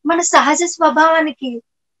 మన సహజ స్వభావానికి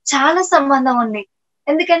చాలా సంబంధం ఉంది.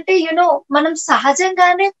 ఎందుకంటే మనం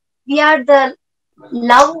సహజంగానే వీఆర్ ద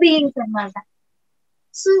లవ్ బీయింగ్స్ అన్నమాట.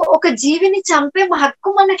 సో ఒక జీవిని చంపే హక్కు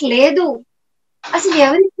మనకు లేదు. అసలు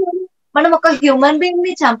ఎవరికి, మనం ఒక హ్యూమన్ బీయింగ్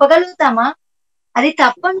ని చంపగలుగుతామా? అది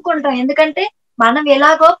తప్పు అనుకుంటాం. ఎందుకంటే మనం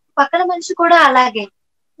ఎలాగో పక్కన మనిషి కూడా అలాగే.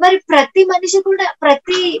 మరి ప్రతి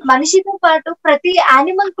మనిషితో పాటు ప్రతి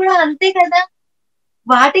యానిమల్ కూడా అంతే కదా,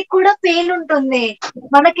 వాటికి కూడా పెయిన్ ఉంటుంది.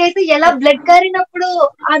 మనకైతే ఎలా బ్లడ్ కారినప్పుడు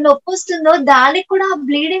ఆ నొప్పి వస్తుందో, దానికి కూడా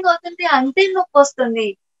బ్లీడింగ్ అవుతుంది, అంతే నొప్పి వస్తుంది.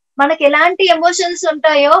 మనకి ఎలాంటి ఎమోషన్స్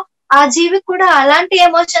ఉంటాయో ఆ జీవికి కూడా అలాంటి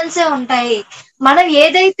ఎమోషన్సే ఉంటాయి. మనం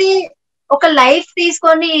ఏదైతే ఒక లైఫ్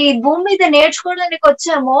తీసుకొని భూమి మీద నేర్చుకోవడానికి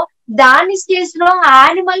వచ్చామో, దాని స్టేజ్ లో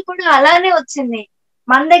యానిమల్ కూడా అలానే వచ్చింది.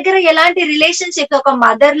 మన దగ్గర ఎలాంటి రిలేషన్షిప్, ఒక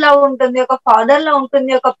మదర్ లా ఉంటుంది, ఒక ఫాదర్ లా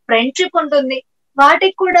ఉంటుంది, ఒక ఫ్రెండ్షిప్ ఉంటుంది,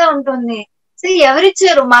 వాటికి కూడా ఉంటుంది. సో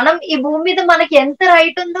ఎవరిచ్చారు? మనం ఈ భూమి మీద మనకి ఎంత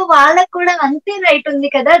రైట్ ఉందో వాళ్ళకి కూడా అంతే రైట్ ఉంది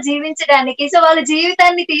కదా జీవించడానికి. సో వాళ్ళ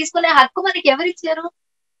జీవితాన్ని తీసుకునే హక్కు మనకి ఎవరిచ్చారు?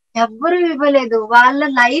 ఎవ్వరు ఇవ్వలేదు. వాళ్ళ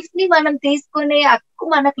లైఫ్ ని మనం తీసుకునే హక్కు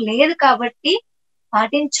మనకు లేదు, కాబట్టి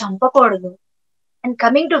వాటిని చంపకూడదు. And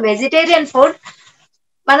coming to vegetarian food,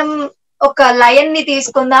 మనం ఒక లయన్ ని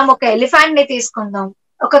తీసుకుందాం, ఒక ఎలిఫెంట్ ని తీసుకుందాం,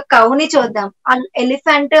 ఒక కౌని చూద్దాం. ఆ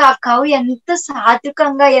ఎలిఫెంట్, ఆ కౌ ఎంత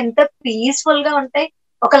సాత్వికంగా, ఎంత పీస్ఫుల్ గా ఉంటాయి.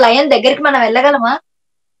 ఒక లయన్ దగ్గరికి మనం వెళ్ళగలమా?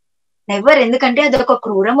 నెవర్. ఎందుకంటే అది ఒక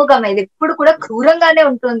క్రూరముఖం. ఇది ఎప్పుడు కూడా క్రూరంగానే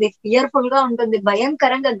ఉంటుంది, ఫియర్ఫుల్ గా ఉంటుంది,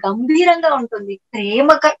 భయంకరంగా, గంభీరంగా ఉంటుంది.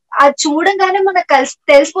 అది చూడంగానే మనకు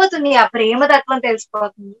తెలిసిపోతుంది, ఆ ప్రేమ తత్వం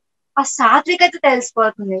తెలిసిపోతుంది. ఆ సాత్వికత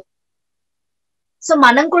తెలిసిపోతుంది. సో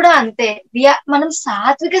మనం కూడా అంతే, మనం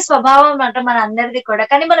సాత్విక స్వభావం అంట మన అందరిది కూడా.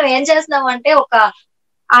 కానీ మనం ఏం చేస్తున్నాం అంటే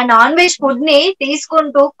ఆ నాన్ వెజ్ ఫుడ్ ని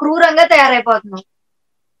తీసుకుంటూ క్రూరంగా తయారైపోతున్నాం.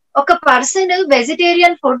 ఒక పర్సన్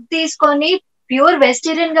వెజిటేరియన్ ఫుడ్ తీసుకొని ప్యూర్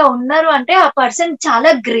వెజిటేరియన్ గా ఉన్నారు అంటే ఆ పర్సన్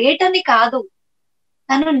చాలా గ్రేట్ అని కాదు,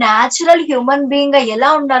 తను న్యాచురల్ హ్యూమన్ బీయింగ్ గా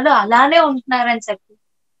ఎలా ఉండాలో అలానే ఉంటున్నారని చెప్పి.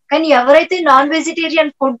 కానీ ఎవరైతే నాన్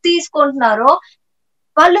వెజిటేరియన్ ఫుడ్ తీసుకుంటున్నారో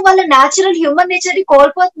వాళ్ళు వాళ్ళ న్యాచురల్ హ్యూమన్ నేచర్ ని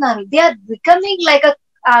కోల్పోతున్నారు. దే ఆర్ బికమింగ్ లైక్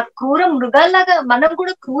ఆ క్రూర మృగాల్లాగా మనం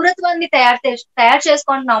కూడా క్రూరత్వాన్ని తయారు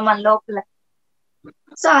చేసుకుంటున్నాం మన లోపల.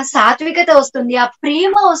 సో ఆ సాత్వికత వస్తుంది, ఆ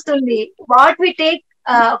ప్రేమ వస్తుంది. వాట్ వి టేక్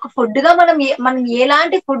ఒక ఫుడ్ గా మనం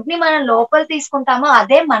ఎలాంటి ఫుడ్ ని మనం లోపల తీసుకుంటామో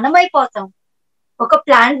అదే మనం అయిపోతాం. ఒక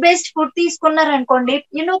ప్లాంట్ బేస్డ్ ఫుడ్ తీసుకున్నారనుకోండి,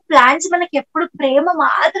 ప్లాంట్స్ మనకి ఎప్పుడు ప్రేమ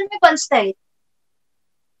మాత్రమే పంచుతాయి.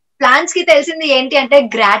 ప్లాంట్స్ కి తెలిసింది ఏంటి అంటే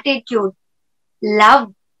గ్రాటిట్యూడ్, లవ్,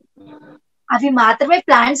 అవి మాత్రమే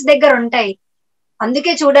ప్లాంట్స్ దగ్గర ఉంటాయి.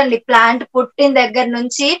 అందుకే చూడండి, ప్లాంట్ పుట్టిన దగ్గర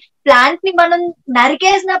నుంచి ప్లాంట్ ని మనం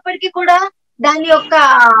నరికేసినప్పటికీ కూడా దాని యొక్క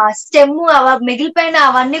స్టెమ్ మిగిలిపోయిన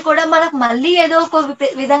అవన్నీ కూడా మనకు మళ్ళీ ఏదో ఒక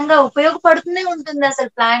విధంగా ఉపయోగపడుతూనే ఉంటుంది అసలు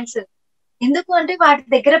ప్లాంట్స్. ఎందుకు అంటే వాటి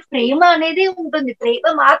దగ్గర ప్రేమ అనేది ఉంటుంది,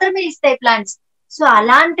 ప్రేమ మాత్రమే ఇస్తాయి ప్లాంట్స్. సో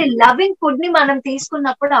అలాంటి లవింగ్ ఫుడ్ ని మనం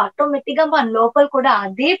తీసుకున్నప్పుడు ఆటోమేటిక్ గా మన లోపల కూడా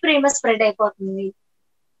అదే ప్రేమ స్ప్రెడ్ అయిపోతుంది.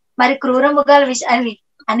 మరి క్రూర మృగాల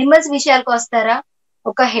అనిమల్స్ విషయాలకు వస్తారా,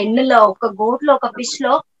 ఒక హెన్నులో, ఒక గోట్ లో, ఒక ఫిష్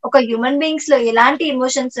లో, ఒక హ్యూమన్ బీయింగ్స్ లో ఎలాంటి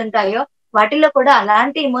ఎమోషన్స్ ఉంటాయో వాటిలో కూడా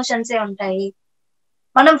అలాంటి ఎమోషన్సే ఉంటాయి.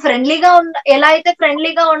 మనం ఎలా అయితే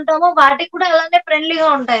ఫ్రెండ్లీగా ఉంటామో వాటికి కూడా అలానే ఫ్రెండ్లీగా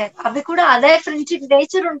ఉంటాయి. అవి కూడా అదే ఫ్రెండ్షిప్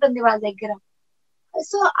నేచర్ ఉంటుంది వాళ్ళ దగ్గర.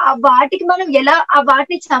 సో వాటికి మనం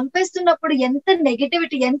వాటిని చంపేస్తున్నప్పుడు ఎంత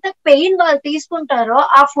నెగిటివిటీ, ఎంత పెయిన్ వాళ్ళు తీసుకుంటారో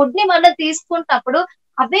ఆ ఫుడ్ ని మనం తీసుకుంటున్నప్పుడు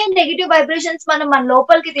అవే నెగిటివ్ వైబ్రేషన్స్ మనం మన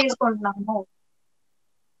లోపలికి తీసుకుంటున్నాము.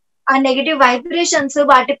 ఆ నెగిటివ్ వైబ్రేషన్స్,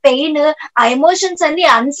 వాటి పెయిన్, ఆ ఎమోషన్స్ అన్ని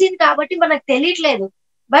అన్సీన్ కాబట్టి మనకు తెలియట్లేదు.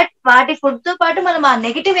 బట్ వాటి ఫుడ్ తో పాటు మనం ఆ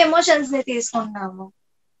నెగిటివ్ ఎమోషన్స్ ని తీసుకుంటున్నాము.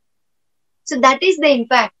 So that is the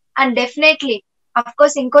impact. And definitely of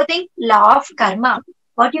course ఇంకో థింగ్, లా ఆఫ్ కర్మ.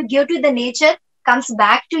 What you give to the nature comes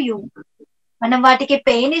back to you. మనం వాటికి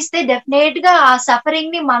పెయిన్ ఇస్తే డెఫినెట్ గా ఆ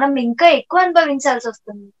సఫరింగ్ ని మనం ఇంకా ఎక్కువ అనుభవించాల్సి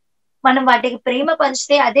వస్తుంది. మనం వాటికి ప్రేమ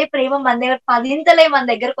పంచితే అదే ప్రేమ మన దగ్గర 10 మన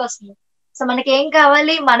దగ్గరకు వస్తుంది. సో మనకి ఏం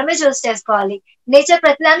కావాలి మనమే చూస్ చేసుకోవాలి. నేచర్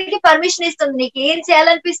ప్రతిదానికి పర్మిషన్ ఇస్తుంది, నీకు ఏం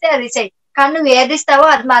చేయాలనిపిస్తే అది చెయ్యి, కానీ నువ్వు ఏది ఇస్తావో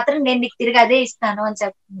అది మాత్రం నేను నీకు తిరిగి అదే ఇస్తాను అని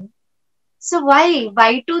చెప్తుంది. So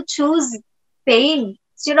why to choose pain?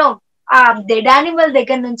 ఆ డెడ్ యానిమల్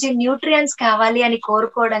దగ్గర నుంచి న్యూట్రియన్స్ కావాలి అని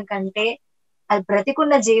కోరుకోవడం కంటే అది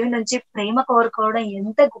బ్రతికున్న జీవి నుంచి ప్రేమ కోరుకోవడం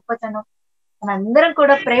ఎంత గొప్పతనం. మనందరం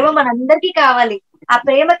కూడా ప్రేమ మనందరికీ కావాలి. ఆ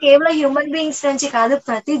ప్రేమ కేవలం హ్యూమన్ బీయింగ్స్ నుంచి కాదు,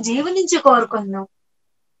 ప్రతి జీవి నుంచి కోరుకుందాం.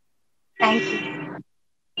 Thank you.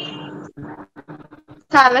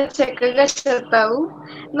 చాలా చక్కగా చెప్పావు.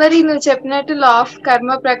 మరి నువ్వు చెప్పినట్టు లా ఆఫ్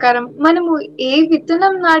కర్మ ప్రకారం మనము ఏ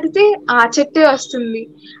విత్తనం నాటితే ఆ చెట్టే వస్తుంది.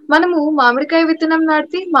 మనము మామిడికాయ విత్తనం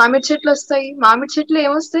నాటితే మామిడి చెట్లు వస్తాయి, మామిడి చెట్లు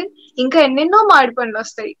ఏమొస్తాయి, ఇంకా ఎన్నెన్నో మామిడి పండ్లు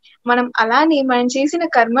వస్తాయి. మనం అలానే మనం చేసిన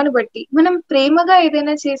కర్మను బట్టి మనం ప్రేమగా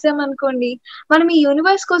ఏదైనా చేసామనుకోండి, మనం ఈ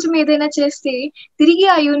యూనివర్స్ కోసం ఏదైనా చేస్తే తిరిగి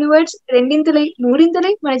ఆ యూనివర్స్ రెండింతలై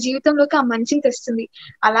మూడింతలై మన జీవితంలోకి ఆ మంచిని తెస్తుంది.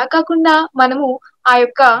 అలా కాకుండా మనము ఆ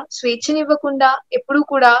యొక్క స్వేచ్ఛనివ్వకుండా ఎప్పుడూ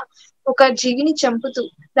కూడా ఒక జీవిని చంపుతూ,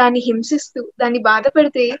 దాన్ని హింసిస్తూ, దాన్ని బాధ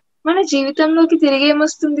పెడితే మన జీవితంలోకి తిరిగి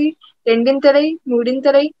ఏమొస్తుంది? రెండింతలై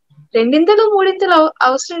మూడింతలై, రెండింతలు మూడింతలు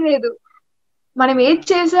అవసరం లేదు. మనం ఏది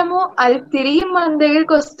చేసామో అది తిరిగి మన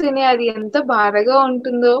దగ్గరికి వస్తేనే అది ఎంత బాధగా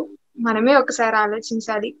ఉంటుందో మనమే ఒకసారి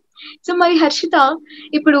ఆలోచించాలి. సో మరి హర్షిత,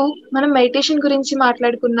 ఇప్పుడు మనం మెడిటేషన్ గురించి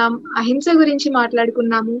మాట్లాడుకున్నాం, అహింస గురించి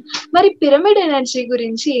మాట్లాడుకున్నాము. మరి పిరమిడ్ ఎనర్జీ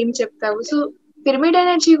గురించి ఏం చెప్తావు? సో పిరమిడ్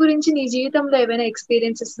ఎనర్జీ గురించి నీ జీవితంలో ఏమైనా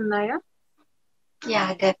ఎక్స్పీరియన్సెస్ ఉన్నాయా? Yeah,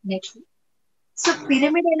 definitely. So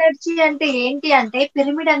pyramid energy అంటే ఏంటి అంటే,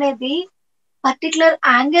 పిరమిడ్ అనేది పర్టికులర్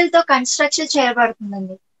యాంగిల్ తో కన్స్ట్రక్షన్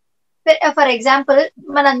చేయబడుతుందండి. ఫర్ ఎగ్జాంపుల్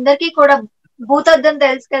మనందరికీ కూడా భూతద్దం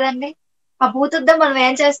తెలుసు కదండి. ఆ భూతద్దం మనం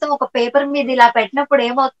ఏం చేస్తాం, ఒక పేపర్ మీద ఇలా పెట్టినప్పుడు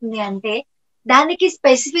ఏమవుతుంది అంటే దానికి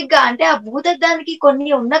స్పెసిఫిక్ గా, అంటే ఆ భూతద్దానికి కొన్ని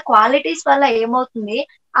ఉన్న క్వాలిటీస్ వల్ల ఏమవుతుంది,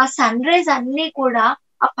 ఆ సన్ రైజ్ అన్ని కూడా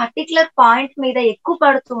ఆ పర్టికులర్ పాయింట్ మీద ఎక్కువ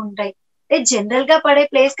పడుతూ ఉంటాయి. జనరల్ గా పడే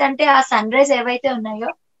ప్లేస్ కంటే ఆ సన్ రైజ్ ఏవైతే ఉన్నాయో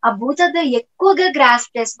ఆ భూతద్దం ఎక్కువగా గ్రాస్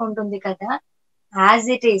చేసుకుంటుంది కదా. యాజ్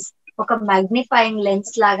ఇట్ ఈస్ ఒక మ్యాగ్నిఫైయింగ్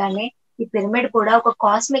లెన్స్ లాగానే ఈ పిరమిడ్ కూడా ఒక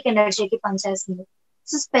కాస్మిక్ ఎనర్జీకి పనిచేస్తుంది.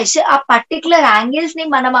 సో స్పెషల్ ఆ పర్టికులర్ యాంగిల్స్ ని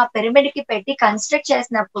మనం ఆ పిరమిడ్ కి పెట్టి కన్స్ట్రక్ట్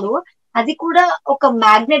చేసినప్పుడు అది కూడా ఒక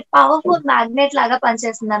మ్యాగ్నెట్, పవర్ఫుల్ మ్యాగ్నెట్ లాగా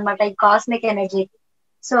పనిచేస్తుంది అనమాట ఈ కాస్మిక్ ఎనర్జీ.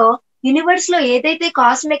 సో యూనివర్స్ లో ఏదైతే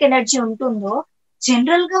కాస్మిక్ ఎనర్జీ ఉంటుందో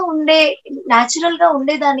జనరల్ గా న్యాచురల్ గా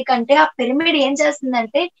ఉండేదానికంటే ఆ పిరమిడ్ ఏం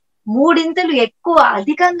చేస్తుందంటే మూడింతలు ఎక్కువ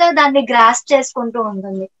అధికంగా దాన్ని గ్రాస్ చేసుకుంటూ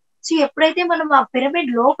ఉంటుంది. సో ఎప్పుడైతే మనం ఆ పిరమిడ్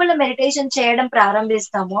లోపల మెడిటేషన్ చేయడం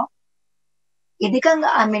ప్రారంభిస్తామో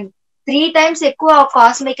అధికంగా 3 times ఎక్కువ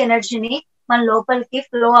కాస్మిక్ ఎనర్జీని మన లోపలికి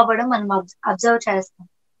ఫ్లో అవ్వడం మనం అబ్జర్వ్ చేస్తాం.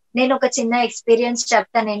 నేను ఒక చిన్న ఎక్స్పీరియన్స్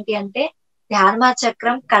చెప్తాను. ఏంటి అంటే ధ్యాన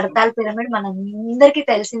చక్రం, కడతాల్ పిరమిడ్ మనందరికీ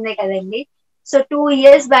తెలిసిందే కదండి. సో 2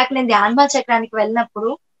 years బ్యాక్ నేను ధ్యాన చక్రానికి వెళ్ళినప్పుడు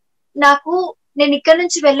నేను ఇక్కడ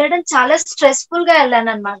నుంచి వెళ్ళడం చాలా స్ట్రెస్ఫుల్ గా వెళ్ళాను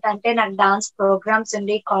అనమాట. అంటే నాకు డాన్స్ ప్రోగ్రామ్స్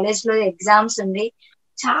ఉండి, కాలేజ్ లో ఎగ్జామ్స్ ఉండి,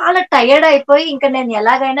 చాలా టైర్డ్ అయిపోయి ఇంకా నేను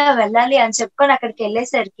ఎలాగైనా వెళ్ళాలి అని చెప్పుకొని అక్కడికి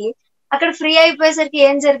వెళ్ళేసరికి అక్కడ ఫ్రీ అయిపోయేసరికి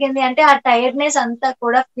ఏం జరిగింది అంటే ఆ టైర్డ్నెస్ అంతా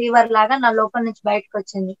కూడా ఫీవర్ లాగా నా లోపల నుంచి బయటకు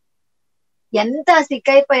వచ్చింది. ఎంత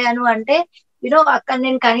సిక్ అయిపోయాను అంటే అక్కడ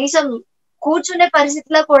నేను కనీసం కూర్చునే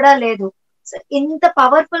పరిస్థితిలో కూడా లేదు. ఇంత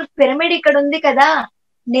పవర్ఫుల్ పిరమిడ్ ఇక్కడ ఉంది కదా,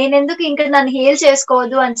 నేనెందుకు ఇంకా నన్ను హీల్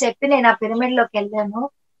చేసుకోవద్దు అని చెప్పి నేను ఆ పిరమిడ్ లోకి వెళ్ళాను.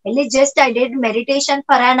 వెళ్ళి just I did meditation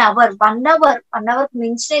for an hour, 1 hour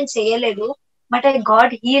మించి నేను చేయలేదు. But I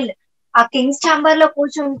got heal. ఆ కింగ్స్ ఛాంబర్ లో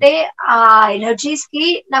కూర్చుంటే ఆ ఎనర్జీస్ కి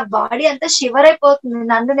నా బాడీ అంతా షివర్ అయిపోతుంది.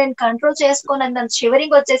 నన్ను నేను కంట్రోల్ చేసుకోనంత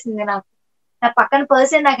షివరింగ్ వచ్చేసింది నాకు. నా పక్కన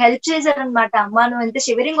పర్సన్ నాకు హెల్ప్ చేశారనమాట. అమ్మా నువ్వు ఎంత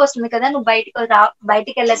షివరింగ్ వస్తుంది కదా, నువ్వు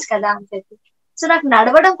బయటికి వెళ్ళొచ్చు కదా అని చెప్పి. సో నాకు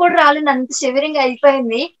నడవడం కూడా రాలేదు, అంత షివరింగ్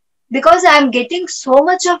అయిపోయింది. Because I'm getting so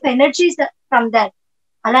much of energy from that.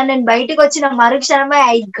 అలా నేను బయటకు వచ్చిన మరుక్షణమే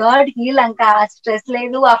ఐ గాట్ హీల్. ఇంకా ఆ స్ట్రెస్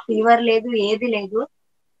లేదు, ఆ ఫీవర్ లేదు, ఏది లేదు.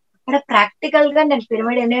 అక్కడ ప్రాక్టికల్ గా నేను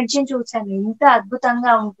పిరమిడ్ ఎనర్జీని చూసాను, ఎంత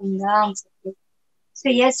అద్భుతంగా ఉంటుందా అని చెప్పి. So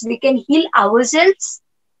yes, we can heal hour shelves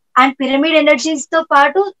and pyramid energies తో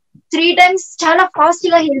పాటు 3 times చాలా ఫాస్ట్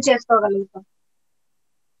గా హీల్ చేసుకోగలుగుతాం.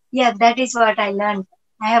 Yeah, that is what I learn.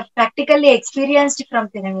 I have practically experienced from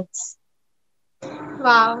pyramids.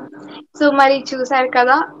 Wow. So మరి చూసారు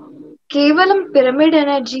కదా, కేవలం పిరమిడ్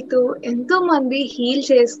ఎనర్జీతో ఎంతో మంది హీల్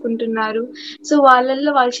చేసుకుంటున్నారు. సో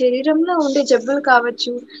వాళ్ళ శరీరంలో ఉండే జబ్బులు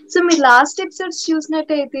కావచ్చు. సో మీరు లాస్ట్ ఎపిసోడ్స్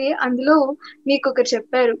చూసినట్టయితే అందులో మీకు ఒకటి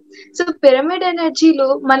చెప్పారు. సో పిరమిడ్ ఎనర్జీలో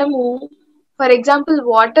మనము ఫర్ ఎగ్జాంపుల్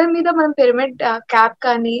వాటర్ మీద మనం పిరమిడ్ క్యాప్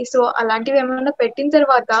కానీ సో అలాంటివి ఏమైనా పెట్టిన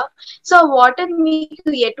తర్వాత సో ఆ వాటర్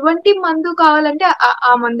మీకు ఎటువంటి మందు కావాలంటే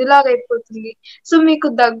ఆ మందులాగా అయిపోతుంది. సో మీకు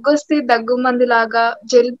దగ్గు వస్తే దగ్గు మందు లాగా,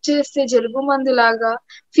 జలుబు చేస్తే జలుబు మందు లాగా,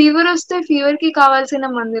 ఫీవర్ వస్తే ఫీవర్ కి కావాల్సిన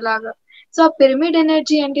మందులాగా. సో ఆ పిరమిడ్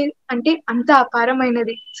ఎనర్జీ అంటే అంత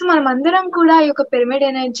అపారమైనది. సో మనం అందరం కూడా ఈ యొక్క పిరమిడ్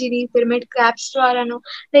ఎనర్జీని పిరమిడ్ క్రాప్స్ ద్వారాను,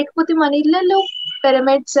 లేకపోతే మన ఇళ్లలో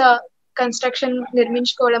పిరమిడ్స్ కన్స్ట్రక్షన్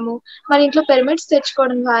నిర్మించుకోవడము, మన ఇంట్లో పిరమిడ్స్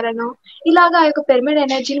తెచ్చుకోవడం ద్వారాను ఇలాగా ఆ యొక్క పిరమిడ్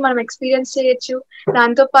ఎనర్జీని మనం ఎక్స్పీరియన్స్ చేయొచ్చు.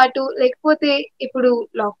 దాంతో పాటు లేకపోతే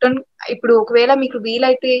ఇప్పుడు ఒకవేళ మీకు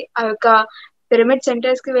వీలైతే ఆ యొక్క పిరమిడ్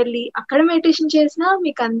సెంటర్స్ కి వెళ్ళి అక్కడ మెడిటేషన్ చేసినా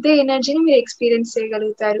మీకు అంతే ఎనర్జీని మీరు ఎక్స్పీరియన్స్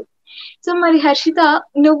చేయగలుగుతారు. సో మరి హర్షిత,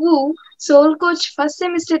 నువ్వు సోల్ కోచ్ ఫస్ట్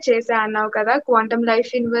సెమిస్టర్ చేసా అన్నావు కదా క్వాంటమ్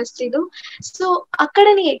లైఫ్ యూనివర్సిటీలో. సో అక్కడ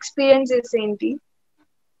నీ ఎక్స్పీరియన్సెస్ ఏంటి?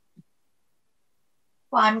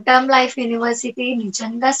 క్వాంటమ్ లైఫ్ యూనివర్సిటీ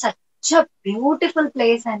నిజంగా సచ్ బ్యూటిఫుల్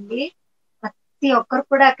ప్లేస్ అండి. ప్రతి ఒక్కరు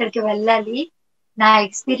కూడా అక్కడికి వెళ్ళాలి. నా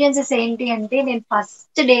ఎక్స్పీరియన్సెస్ ఏంటి అంటే, నేను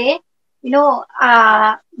ఫస్ట్ డే ఆ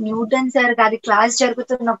న్యూటన్ సార్ గారి క్లాస్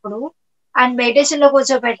జరుగుతున్నప్పుడు ఆయన మెడిటేషన్ లో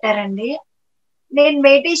కూర్చోబెట్టారండి. నేను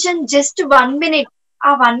మెడిటేషన్ జస్ట్ 1 minute,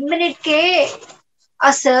 ఆ 1 minute కే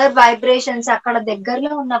ఆ సార్ వైబ్రేషన్స్, అక్కడ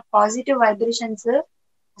దగ్గరలో ఉన్న పాజిటివ్ వైబ్రేషన్స్,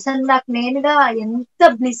 అసలు నాకు నేనుగా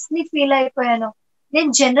ఎంత బ్లిస్ ని ఫీల్ అయిపోయాను.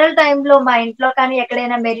 నేను జనరల్ టైంలో మా ఇంట్లో కానీ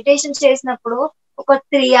ఎక్కడైనా మెడిటేషన్ చేసినప్పుడు ఒక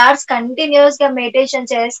 3 hours కంటిన్యూస్ గా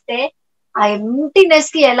మెడిటేషన్ చేస్తే ఆ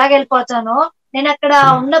ఎంటీనెస్ కి ఎలా వెళ్ళిపోతానో, నేను అక్కడ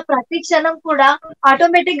ఉన్న ప్రతి క్షణం కూడా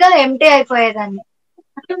ఆటోమేటిక్ గా ఎంటీ అయిపోయేదాన్ని.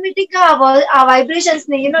 ఆటోమేటిక్ గా ఆ వైబ్రేషన్స్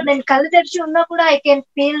ని నేను కళ్ళు తెరిచి ఉన్నా కూడా ఐ కెన్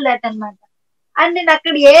ఫీల్ దట్ అనమాట. అండ్ నేను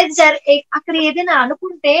అక్కడ ఏదైనా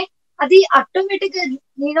అనుకుంటే అది ఆటోమేటిక్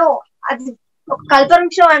గా అది ఒక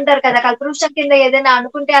కల్పవృక్షం అంటారు కదా, కల్పవృక్షం కింద ఏదైనా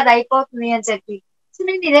అనుకుంటే అది అయిపోతుంది అని చెప్పి. సో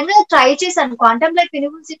నేను నిజంగా ట్రై చేశాను. క్వాంటమ్ లైఫ్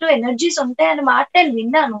యూనివర్సిటీలో ఎనర్జీస్ ఉంటాయని మాట నేను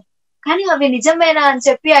విన్నాను, కానీ అవి నిజమేనా అని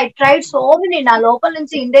చెప్పి ఐ ట్రైడ్ సో మెనీ. నా లోపల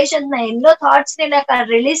నుంచి ఇండేషన్స్, ఎన్నో థాట్స్ నేను అక్కడ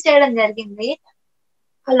రిలీజ్ చేయడం జరిగింది.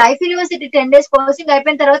 లైఫ్ యూనివర్సిటీ 10 days కోర్సింగ్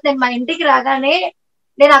అయిపోయిన తర్వాత నేను మా ఇంటికి రాగానే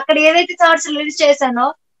నేను అక్కడ ఏదైతే థాట్స్ రిలీజ్ చేశానో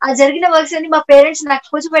ఆ జరిగిన వర్క్స్ అన్ని మా పేరెంట్స్ నాకు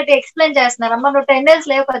కూర్చోబెట్టి ఎక్స్ప్లెయిన్ చేస్తున్నారు. అమ్మ నువ్వు 10 days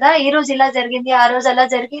లేవు కదా, ఈ రోజు ఇలా జరిగింది, ఆ రోజు అలా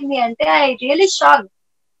జరిగింది అంటే ఐ రియలీ షాక్.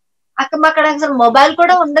 అక్కడ అసలు మొబైల్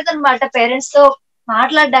కూడా ఉండదన్నమాట పేరెంట్స్ తో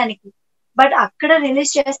మాట్లాడడానికి. బట్ అక్కడ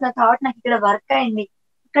రిలీజ్ చేసిన థాట్ నాకు ఇక్కడ వర్క్ అయింది.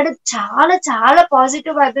 ఇక్కడ చాలా చాలా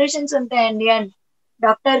పాజిటివ్ వైబ్రేషన్స్ ఉంటాయండి. And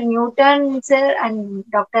doctor Newton sir and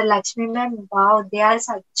doctor Lakshmi ma'am, wow, they are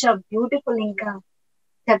such beautiful. ఇంకా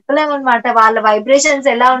చెప్పలేమన్నమాట వాళ్ళ వైబ్రేషన్స్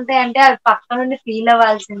ఎలా ఉంటాయంటే అవి పక్క నుండి ఫీల్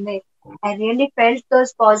అవ్వాల్సిందే. I really felt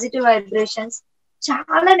those positive vibrations.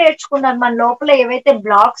 చాలా నేర్చుకున్నాను. మన లోపల ఏవైతే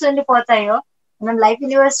బ్లాక్స్ ఉండిపోతాయో మనం లైఫ్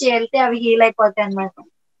యూనివర్సిటీ వెళ్తే అవి హీల్ అయిపోతాయి అన్నమాట.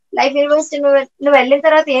 లైఫ్ యూనివర్సిటీ నువ్వు వెళ్ళిన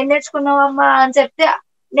తర్వాత ఏం నేర్చుకున్నావమ్మా అని చెప్తే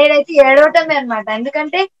నేనైతే ఏడవటమే అనమాట.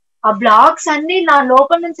 ఎందుకంటే ఆ బ్లాక్స్ అన్ని నా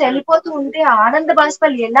లోపల నుంచి వెళ్ళిపోతూ ఉంటే ఆనంద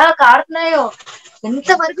బాష్పాలు ఎలా కారుతున్నాయో,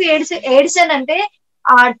 ఎంత వరకు ఏడిచానంటే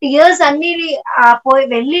ఆ టీయర్స్ అన్ని పోయి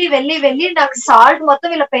వెళ్ళి వెళ్ళి వెళ్ళి నాకు సాల్ట్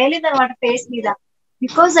మొత్తం ఇలా పేలింది అనమాట ఫేస్ మీద.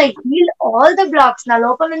 Because I heal all the blocks. నా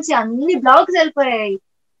లోపల నుంచి అన్ని బ్లాక్స్ వెళ్ళిపోయాయి.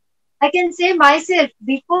 I can say my self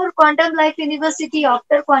before quantum life university,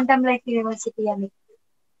 after quantum life university అని.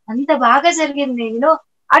 అంత బాగా జరిగింది.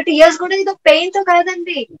 ఆ టీయర్స్ కూడా ఏదో పెయిన్ తో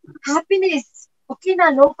కాదండి, హ్యాపీనెస్. ఓకే, నా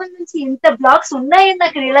లోపల నుంచి ఇంత బ్లాక్స్ ఉన్నాయని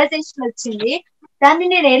నాకు రియలైజేషన్ వచ్చింది. దాన్ని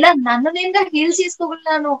నేను ఎలా నన్ను నేనుగా హీల్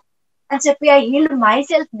చేసుకోగలను అని చెప్పి I healed my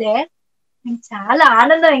self there. చాలా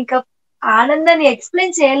ఆనందం, ఇంకా ఆనందాన్ని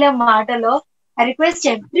ఎక్స్ప్లెయిన్ చేయలేం మాటలో. I request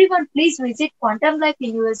every one, please visit quantum life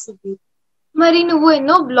university. మరి నువ్వు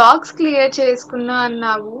ఎన్నో బ్లాగ్స్ క్లియర్ చేసుకున్నా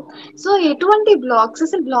అన్నావు. సో ఎటువంటి బ్లాగ్స్,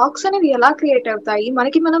 అసలు బ్లాగ్స్ అనేవి ఎలా క్రియేట్ అవుతాయి?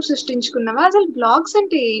 మనకి మనం సృష్టించుకున్నావా? అసలు బ్లాగ్స్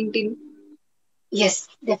అంటే ఏంటి? Yes,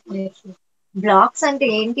 definitely. బ్లాక్స్ అంటే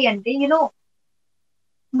ఏంటి అంటే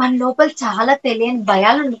మన లోపల చాలా తెలియని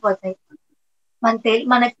భయాలు ఉండిపోతాయి.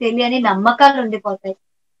 మనకు తెలియని నమ్మకాలు ఉండిపోతాయి.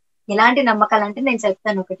 ఎలాంటి నమ్మకాలు అంటే నేను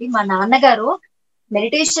చెప్తాను ఒకటి. మా నాన్నగారు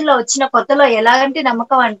మెడిటేషన్ లో వచ్చిన కొత్తలో ఎలాంటి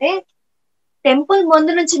నమ్మకం అంటే, టెంపుల్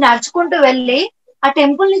ముందు నుంచి నడుచుకుంటూ వెళ్ళి ఆ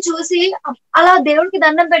టెంపుల్ ని చూసి అలా దేవుడికి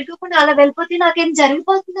దండం పెట్టుకోకుండా అలా వెళ్ళిపోతే నాకేం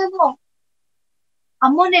జరిగిపోతుందేమో,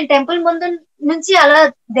 అమ్మో నేను టెంపుల్ ముందు నుంచి అలా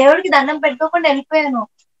దేవుడికి దండం పెట్టుకోకుండా వెళ్ళిపోయాను,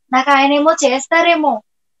 నాకు ఆయన ఏమో చేస్తారేమో,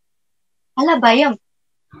 అలా భయం.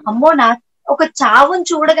 అమ్మో ఒక చావుని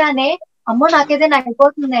చూడగానే అమ్మో నాకేదైనా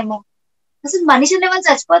అయిపోతుందేమో, అసలు మనిషి అనే వాళ్ళు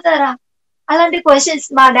చచ్చిపోతారా, అలాంటి క్వశ్చన్స్.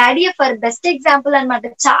 మా డాడీ ఫర్ బెస్ట్ ఎగ్జాంపుల్ అనమాట.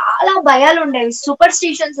 చాలా భయాలు ఉండేవి, సూపర్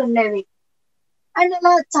స్టిషన్స్ ఉండేవి. అండ్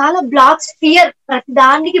అలా చాలా బ్లాక్స్, ఫియర్, ప్రతి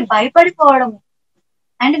దానికి భయపడిపోవడం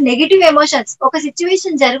అండ్ నెగిటివ్ ఎమోషన్స్. ఒక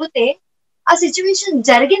సిచ్యువేషన్ జరిగితే ఆ సిచ్యువేషన్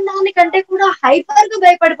జరిగిన దానికంటే కూడా హైపర్ గా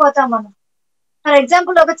భయపడిపోతాం మనం. ఫర్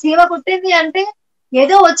ఎగ్జాంపుల్ ఒక చీమ కుట్టింది అంటే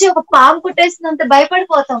ఏదో వచ్చి ఒక పాము కుట్టేసినంత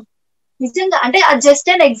భయపడిపోతాం. నిజంగా అంటే అది జస్ట్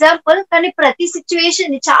అన్ ఎగ్జాంపుల్, కానీ ప్రతి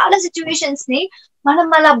సిచ్యువేషన్, చాలా సిచ్యువేషన్స్ ని మనం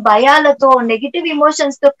అలా భయాలతో, నెగిటివ్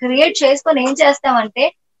ఎమోషన్స్ తో క్రియేట్ చేసుకొని ఏం చేస్తామంటే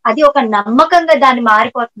అది ఒక నమ్మకంగా దాన్ని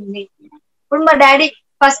మారిపోతుంది. ఇప్పుడు మా డాడీ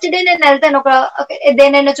ఫస్ట్ డే నేను వెళ్తాను,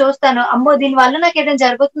 దేనైనా చూస్తాను, అమ్మో దీని వల్ల నాకు ఏదైనా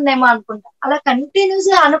జరుగుతుందేమో అనుకుంటా. అలా కంటిన్యూస్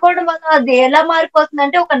గా అనుకోవడం వల్ల అది ఎలా మారిపోతుంది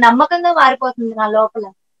అంటే ఒక నమ్మకంగా మారిపోతుంది నా లోపల.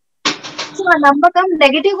 సో ఆ నమ్మకం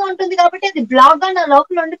నెగిటివ్ గా ఉంటుంది కాబట్టి అది బ్లాక్ గా నా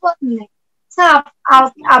లోపల ఉండిపోతుంది. సో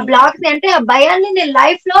ఆ బ్లాక్ అంటే ఆ భయాన్ని నేను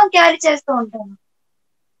లైఫ్ లాంగ్ క్యారీ చేస్తూ ఉంటాను.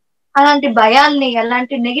 అలాంటి భయాల్ని,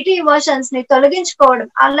 అలాంటి నెగిటివ్ ఎమోషన్స్ ని తొలగించుకోవడం,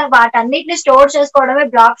 అలా వాటన్నిటిని స్టోర్ చేసుకోవడమే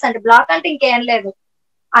బ్లాక్స్ అంటే. బ్లాక్ అంటే ఇంకేం లేదు,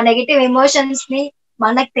 ఆ నెగిటివ్ ఎమోషన్స్ ని,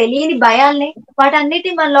 మనకు తెలియని భయాల్ని,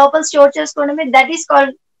 వాటన్నిటిని మన లోపల స్టోర్ చేసుకోవడమే, that is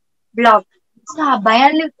called black. So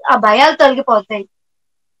ఆ భయాలు తొలగిపోతాయి,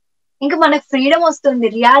 ఇంకా మనకు ఫ్రీడమ్ వస్తుంది,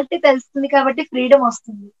 రియాలిటీ తెలుస్తుంది కాబట్టి ఫ్రీడమ్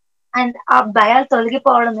వస్తుంది. అండ్ ఆ భయాలు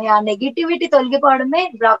తొలగిపోవడమే, ఆ నెగిటివిటీ తొలగిపోవడమే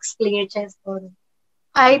బ్లాక్స్ క్రియేట్ చేసుకోవడం.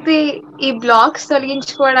 అయితే ఈ బ్లాక్స్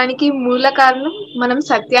తొలగించుకోవడానికి మూల కారణం మనం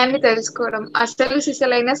సత్యాన్ని తెలుసుకోవడం, అసలు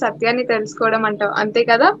సిసలైన సత్యాన్ని తెలుసుకోవడం అంటావు, అంతే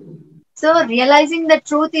కదా? So realising the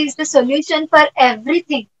truth is the solution for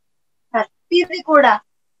everything. ప్రతిదీ కూడా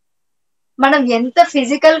మనం ఎంత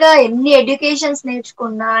ఫిజికల్ గా ఎన్ని ఎడ్యుకేషన్స్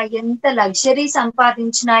నేర్చుకున్నా, ఎంత లగ్జరీ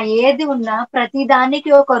సంపాదించినా, ఏది ఉన్నా ప్రతి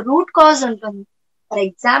దానికి ఒక రూట్ కాజ్ ఉంటుంది. ఫర్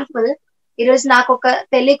ఎగ్జాంపుల్, ఈరోజు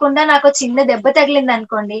తెలియకుండా నాకు చిన్న దెబ్బ తగిలింది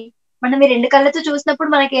అనుకోండి, మనం ఈ రెండు కళ్ళతో చూసినప్పుడు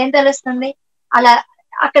మనకి ఏం తెలుస్తుంది, అలా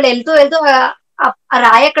అక్కడ వెళ్తూ వెళ్తూ ఆ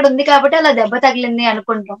రాయి అక్కడ ఉంది కాబట్టి అలా దెబ్బ తగిలింది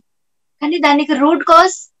అనుకుంటాం. కానీ దానికి రూట్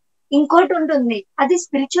కాజ్ ఇంకోటి ఉంటుంది, అది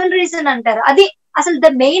స్పిరిచువల్ రీజన్ అంటారు. అది అసలు ద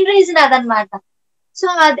మెయిన్ రీజన్ అదనమాట. సో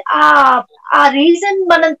ఆ రీజన్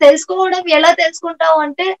మనం తెలుసుకోవడం ఎలా తెలుసుకుంటాం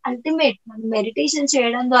అంటే, అల్టిమేట్ మనం మెడిటేషన్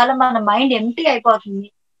చేయడం ద్వారా మన మైండ్ ఎంప్టీ అయిపోతుంది.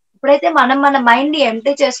 ఎప్పుడైతే మనం మన మైండ్ ని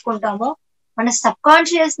ఎంప్టీ చేసుకుంటామో, మన సబ్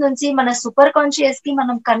కాన్షియస్ నుంచి మన సూపర్ కాన్షియస్ కి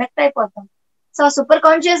మనం కనెక్ట్ అయిపోతాం. సో సూపర్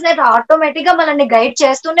కాన్షియస్ అనేది ఆటోమేటిక్ గా మనల్ని గైడ్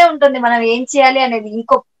చేస్తూనే ఉంటుంది, మనం ఏం చేయాలి అనేది.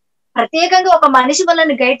 ప్రత్యేకంగా ఒక మనిషి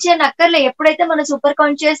మనల్ని గైడ్ చేయని అక్కర్లే. ఎప్పుడైతే మన సూపర్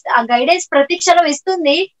కాన్షియస్ ఆ గైడెన్స్ ప్రతి క్షణం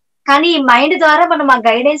ఇస్తుంది, కానీ ఈ మైండ్ ద్వారా మనం ఆ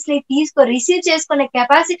గైడెన్స్ ని రిసీవ్ చేసుకునే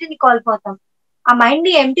కెపాసిటీని కోల్పోతాం. ఆ మైండ్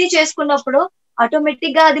ని ఎంప్టీ చేసుకున్నప్పుడు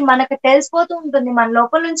ఆటోమేటిక్ గా అది మనకు తెలిసిపోతూ ఉంటుంది, మన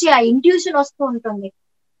లోపల నుంచి ఆ ఇంట్యూషన్ వస్తూ ఉంటుంది.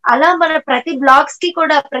 అలా మన ప్రతి బ్లాక్స్ కి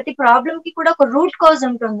కూడా, ప్రతి ప్రాబ్లం కి కూడా ఒక రూట్ కాజ్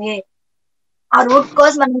ఉంటుంది. ఆ రూట్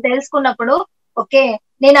కాజ్ మనం తెలుసుకున్నప్పుడు, ఓకే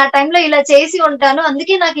నేను ఆ టైంలో ఇలా చేసి ఉంటాను,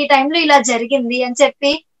 అందుకే నాకు ఈ టైంలో ఇలా జరిగింది అని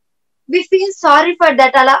చెప్పి we feel sorry for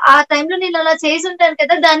that. అలా ఆ టైంలో నేను అలా చేసి ఉంటాను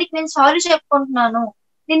కదా, దానికి నేను సారీ చెప్పుకుంటున్నాను,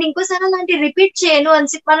 నేను ఇంకోసారి అలాంటి రిపీట్ చేయను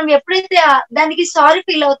అని మనం ఎప్పుడైతే దానికి సారీ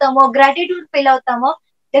ఫీల్ అవుతామో, గ్రాటిట్యూడ్ ఫీల్ అవుతామో,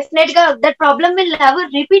 డెఫినెట్ గా that problem will never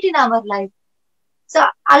repeat in our life. So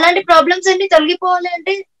అలాంటి ప్రాబ్లమ్స్ అన్ని తొలగిపోవాలి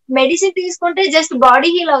అంటే మెడిసిన్ తీసుకుంటే జస్ట్ బాడీ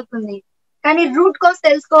హీల్ అవుతుంది, కానీ రూట్ కాజ్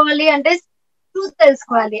తెలుసుకోవాలి అంటే ట్రూత్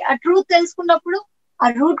తెలుసుకోవాలి. ఆ ట్రూత్ తెలుసుకున్నప్పుడు ఆ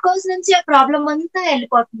రూట్ కాజ్ నుంచి ఆ ప్రాబ్లం అంతా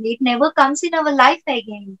వెళ్ళిపోతుంది. It never comes in our life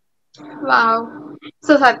again. Wow!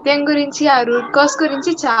 So సత్యం గురించి, ఆ రూట్ కాజ్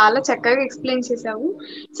గురించి చాలా చక్కగా ఎక్స్ప్లెయిన్ చేశావు.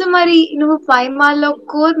 సో మరి నువ్వు పైమాల్లో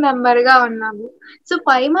కోర్ మెంబర్ గా ఉన్నావు. సో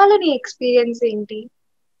పైమాలో నీ ఎక్స్పీరియన్స్ ఏంటి?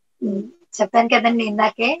 చెప్పాను కదండి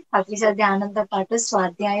ఇందాకే, అతిశ ధ్యానంతో పాటు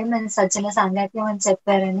స్వాధ్యాయం అండ్ సజ్జన సాంగత్యం అని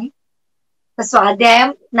చెప్పారని. స్వాధ్యాయం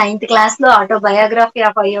 9th క్లాస్ లో ఆటోబయోగ్రఫీ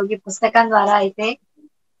ఆఫ్ అయోగి పుస్తకం ద్వారా అయితే,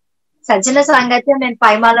 సజ్జన సాంగత్యం నేను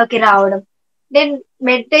పైమాలోకి రావడం. నేను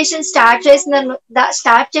మెడిటేషన్ స్టార్ట్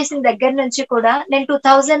చేసిన దగ్గర నుంచి కూడా నేను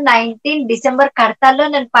 2019 డిసెంబర్ కడతాల్లో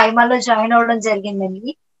నేను పైమాలో జాయిన్ అవ్వడం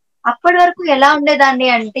జరిగిందండి. అప్పటి వరకు ఎలా ఉండేదాన్ని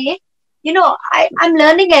అంటే, యునో ఐఎమ్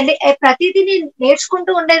లెర్నింగ్ అండి, ప్రతిదీ నేను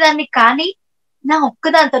నేర్చుకుంటూ ఉండేదాన్ని, కానీ నా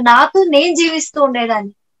ఒక్కదాంతో నాతో నేను జీవిస్తూ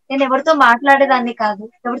ఉండేదాన్ని. నేను ఎవరితో మాట్లాడేదాన్ని కాదు,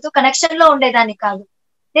 ఎవరితో కనెక్షన్ లో ఉండేదాన్ని కాదు.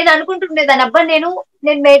 నేను అనుకుంటుండేదాన్ని, అబ్బా నేను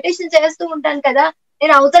మెడిటేషన్ చేస్తూ ఉంటాను కదా,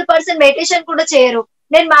 నేను అవతల పర్సన్ మెడిటేషన్ కూడా చేయరు,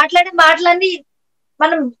 నేను మాట్లాడే మాటలన్నీ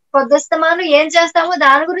మనం పొద్దుస్తమాను ఏం చేస్తామో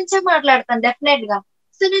దాని గురించే మాట్లాడతాను డెఫినెట్ గా.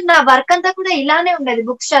 సో నేను నా వర్క్ అంతా కూడా ఇలానే ఉండేది,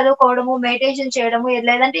 బుక్స్ చదువుకోవడము, మెడిటేషన్ చేయడము,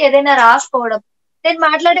 లేదంటే ఏదైనా రాసుకోవడం. నేను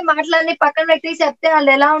మాట్లాడే మాటలన్నీ పక్కన వ్యక్తికి చెప్తే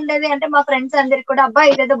వాళ్ళు ఎలా ఉండేది అంటే, మా ఫ్రెండ్స్ అందరికి కూడా అబ్బా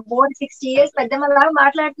ఇదేదో బోర్డు 60 years పెద్దమ్మలాగా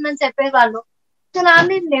మాట్లాడుతుందని చెప్పేవాళ్ళు. అసలు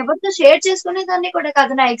నేను ఎవరితో షేర్ చేసుకునేదాన్ని కూడా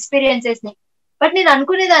కాదు నా ఎక్స్పీరియన్సెస్ ని. బట్ నేను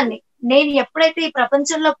అనుకునేదాన్ని, నేను ఎప్పుడైతే ఈ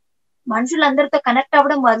ప్రపంచంలో మనుషులందరితో కనెక్ట్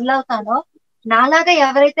అవ్వడం మొదలవుతానో, నాలాగా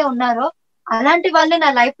ఎవరైతే ఉన్నారో అలాంటి వాళ్ళే నా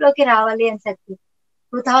లైఫ్ లోకి రావాలి అని చెప్పి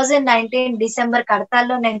 2019 డిసెంబర్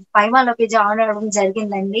కడతాల్లో నేను పైమాలోకి జాయిన్ అవ్వడం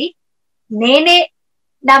జరిగిందండి. నేనే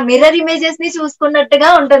నా మిర్రర్ ఇమేజెస్ ని చూసుకున్నట్టుగా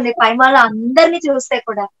ఉంటుంది పైమాలో అందరిని చూస్తే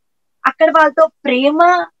కూడా. అక్కడ వాళ్ళతో ప్రేమ,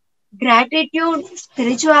 గ్రాటిట్యూడ్,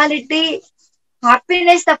 స్పిరిచువాలిటీ,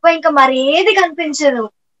 హ్యాపీనెస్ తప్ప ఇంకా మరి ఏది కనిపించదు.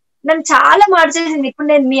 నన్ను చాలా మార్చేసింది. ఇప్పుడు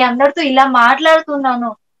నేను మీ అందరితో ఇలా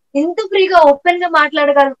మాట్లాడుతున్నాను, ఇంత ఫ్రీగా ఓపెన్ గా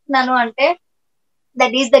మాట్లాడగలుగుతున్నాను అంటే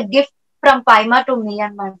that is the gift from పైమా to me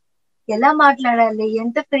అన్నమాట. ఎలా మాట్లాడాలి,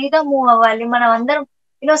 ఎంత ఫ్రీగా మూవ్ అవ్వాలి, మనం అందరం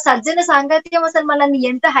సజ్జన సాంగత్యం అసలు మనల్ని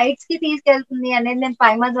ఎంత హైట్స్ కి తీసుకెళ్తుంది అనేది నేను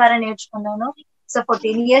పైమా ద్వారా నేర్చుకున్నాను. సో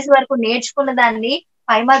 14 years వరకు నేర్చుకున్న దాన్ని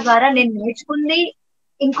పైమా ద్వారా నేను నేర్చుకుంది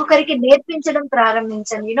ఇంకొకరికి నేర్పించడం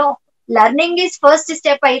ప్రారంభించాను. లెర్నింగ్ ఈజ్ ఫస్ట్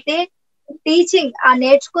స్టెప్ అయితే, టీచింగ్ ఆ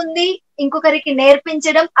నేర్చుకుంది ఇంకొకరికి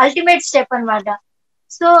నేర్పించడం అల్టిమేట్ స్టెప్ అన్నమాట.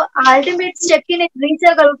 సో ఆ అల్టిమేట్ స్టెప్ కి నేను రీచ్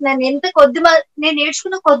అవ్వగలుగుతున్నాను. ఎంత నేను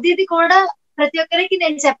నేర్చుకున్న కొద్దిది కూడా ప్రతి ఒక్కరికి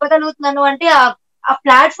నేను చెప్పగలుగుతున్నాను అంటే ఆ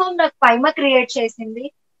ప్లాట్ఫామ్ నాకు పైమా క్రియేట్ చేసింది.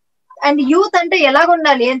 అండ్ యూత్ అంటే ఎలాగ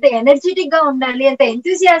ఉండాలి, ఎంత ఎనర్జెటిక్ గా ఉండాలి, ఎంత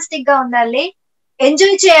ఎంతూజియాస్టిక్ గా ఉండాలి,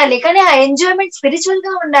 ఎంజాయ్ చేయాలి, కానీ ఆ ఎంజాయ్మెంట్ స్పిరిచువల్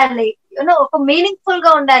గా ఉండాలి, ఒక మీనింగ్ఫుల్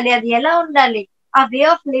గా ఉండాలి. అది ఎలా ఉండాలి, ఆ వే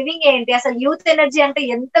ఆఫ్ లివింగ్ ఏంటి, అసలు యూత్ ఎనర్జీ అంటే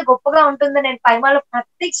ఎంత గొప్పగా ఉంటుందో నేను పైమాలో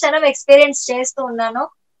ప్రతి క్షణం ఎక్స్పీరియన్స్ చేస్తూ ఉన్నాను.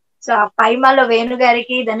 సో ఆ పైమాలో వేణు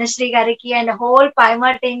గారికి, ధనశ్రీ గారికి అండ్ హోల్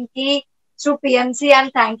పైమా టీమ్ కి through PMC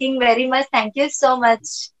I'm thanking very much. Thank you so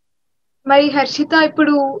much. మరి హర్షిత,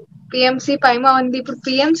 ఇప్పుడు పిఎంసి పైమా ఉంది, ఇప్పుడు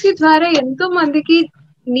పిఎంసి ద్వారా ఎంతో మందికి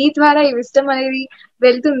నీ ద్వారా ఈ విషయం అనేది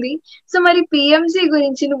వెళ్తుంది. సో మరి పిఎంసి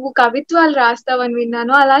గురించి నువ్వు కవిత్వాలు రాస్తావని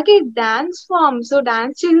విన్నాను, అలాగే డాన్స్ ఫామ్. సో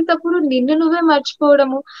డాన్స్ చేసేటప్పుడు నిన్ను నువ్వే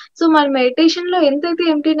మర్చిపోవడము, సో మన మెడిటేషన్ లో ఎంతైతే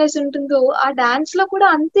ఎంప్టీనెస్ ఉంటుందో ఆ డాన్స్ లో కూడా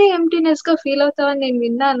అంతే ఎంప్టీనెస్ గా ఫీల్ అవుతావని నేను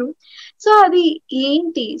విన్నాను. సో అది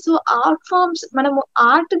ఏంటి? సో ఆర్ట్ ఫామ్స్, మనము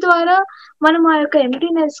ఆర్ట్ ద్వారా మనం ఆ యొక్క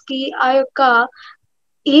ఎంప్టీనెస్ కి, ఆ యొక్క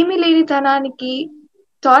ఏమి లేని తనానికి,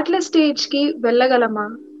 థాట్లెస్ స్టేజ్ కి వెళ్ళగలమా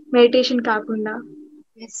మెడిటేషన్ కాకుండా?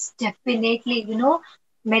 డెఫినెట్లీ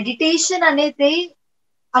మెడిటేషన్ అనేది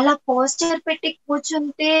అలా పోస్టర్ పెట్టి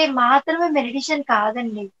కూర్చుంటే మాత్రమే మెడిటేషన్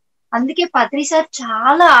కాదండి. అందుకే పత్రి సార్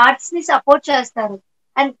చాలా ఆర్ట్స్ ని సపోర్ట్ చేస్తారు.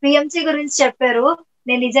 అండ్ పిఎంసి గురించి చెప్పారు,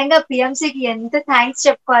 నేను నిజంగా పిఎంసికి ఎంత థ్యాంక్స్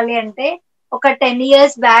చెప్పుకోవాలి అంటే, ఒక 10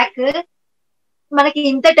 years బ్యాక్ మనకి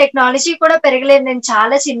ఇంత టెక్నాలజీ కూడా పెరగలేదు. నేను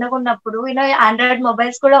చాలా చిన్నగా ఉన్నప్పుడు ఆండ్రాయిడ్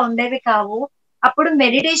మొబైల్స్ కూడా ఉండేవి కావు. అప్పుడు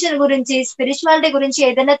మెడిటేషన్ గురించి, స్పిరిచువాలిటీ గురించి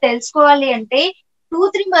ఏదైనా తెలుసుకోవాలి అంటే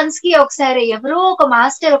 2-3 months కి ఒకసారి ఎవరో ఒక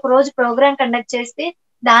మాస్టర్ ఒక రోజు ప్రోగ్రామ్ కండక్ట్ చేస్తే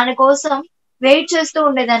దానికోసం వెయిట్ చేస్తూ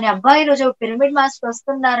ఉండేదాన్ని. అబ్బాయి రోజు పిరమిడ్ మాస్టర్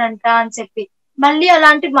వస్తున్నారంట అని చెప్పి, మళ్ళీ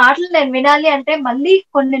అలాంటి మాటలు నేను వినాలి అంటే మళ్ళీ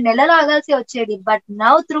కొన్ని నెలలు ఆగాల్సి వచ్చేది. బట్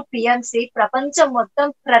నౌ త్రూ పిఎంసి ప్రపంచం మొత్తం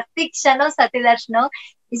ప్రతి క్షణం సత్యదర్శనం.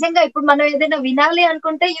 నిజంగా ఇప్పుడు మనం ఏదైనా వినాలి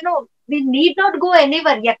అనుకుంటే వి నీడ్ నాట్ గో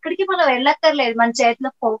ఎనీవర్, ఎక్కడికి మనం వెళ్ళక్కర్లేదు. మన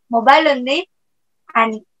చేతిలో మొబైల్ ఉంది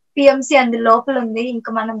అండ్ పిఎంసి అందు లోపల ఉంది. ఇంకా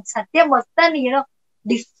మనం సత్యం మొత్తాన్ని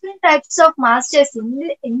డిఫరెంట్ టైప్స్ ఆఫ్ మాస్టర్స్,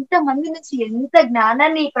 ఎంత మంది నుంచి ఎంత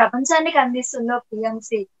జ్ఞానాన్ని ఈ ప్రపంచానికి అందిస్తుందో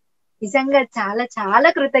పిఎంసి. నిజంగా చాలా చాలా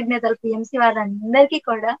కృతజ్ఞతలు పిఎంసి వాళ్ళందరికీ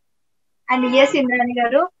కూడా. అండ్ ఎస్ ఇంద్రాణి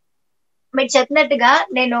గారు, మీరు చెప్పినట్టుగా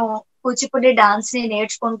నేను కూచిపూడి డాన్స్ ని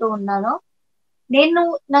నేర్చుకుంటూ ఉన్నాను. నేను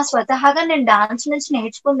స్వతహాగా నేను డాన్స్ నుంచి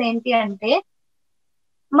నేర్చుకుంది ఏంటి అంటే,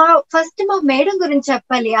 ఫస్ట్ మా మేడం గురించి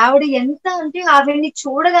చెప్పాలి. ఆవిడ ఎంత అంటే, ఆవిడ్ని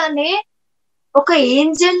చూడగానే ఒక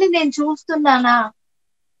ఏంజల్ ని నేను చూస్తున్నానా,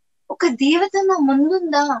 ఒక దేవత నా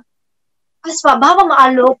ముందుందా, ఆ స్వభావం, ఆ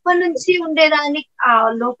లోపల నుంచి ఉండేదాన్ని, ఆ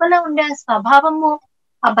లోపల ఉండే ఆ స్వభావము,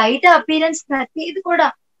 ఆ బయట అపీరెన్స్, ప్రతిది కూడా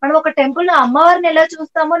మనం ఒక టెంపుల్ లో అమ్మవారిని ఎలా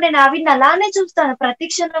చూస్తామో నేను ఆవిడ్ని అలానే చూస్తాను ప్రతి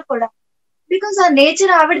క్షణం కూడా. బికాస్ ఆ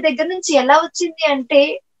నేచర్ ఆవిడ దగ్గర నుంచి ఎలా వచ్చింది అంటే,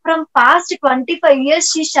 from past 25 years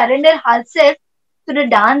she surrender herself to the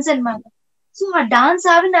dance అన్నమాట. సో ఆ డాన్స్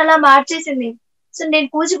ఆవిడని అలా మార్చేసింది. సో నేను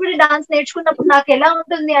కూచిపూడి డాన్స్ నేర్చుకున్నప్పుడు నాకు ఎలా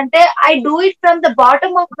ఉంటుంది అంటే, I do it from the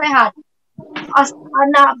bottom of my heart.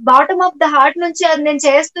 నా బాటమ్ ఆఫ్ ద హార్ట్ నుంచి అది నేను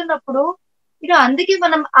చేస్తున్నప్పుడు, అందుకే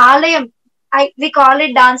మనం ఆలయం, we call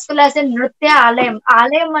it dance school as a నృత్య ఆలయం.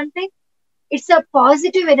 ఆలయం అంటే it's a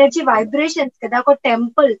positive energy vibrations కదా, ఒక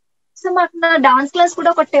టెంపుల్. సో మాకు నా డాన్స్ క్లాస్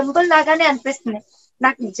కూడా ఒక టెంపుల్ లాగానే అనిపిస్తుంది.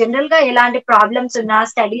 నాకు జనరల్ గా ఎలాంటి ప్రాబ్లమ్స్ ఉన్నా,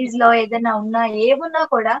 స్టడీస్ లో ఏదైనా ఉన్నా, ఏమున్నా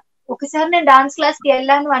కూడా ఒకసారి నేను డాన్స్ క్లాస్ కి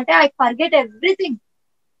వెళ్ళాను అంటే ఐ ఫర్గెట్ ఎవ్రీథింగ్.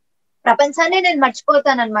 ప్రపంచాన్ని నేను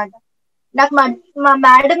మర్చిపోతాను అనమాట. నాకు మా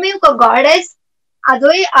మేడమే ఒక గాడెస్,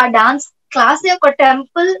 అదే ఆ డాన్స్ క్లాస్ ఒక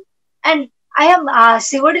టెంపుల్. అండ్ ఐఎమ్ ఆ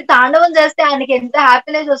శివుడి తాండవం చేస్తే ఆయనకి ఎంత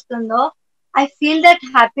హ్యాపీనెస్ వస్తుందో, ఐ ఫీల్ దట్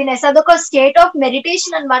హ్యాపీనెస్. అదొక స్టేట్ ఆఫ్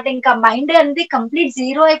మెడిటేషన్ అనమాట. ఇంకా మైండ్ అనేది కంప్లీట్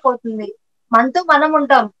జీరో అయిపోతుంది, మనతో మనం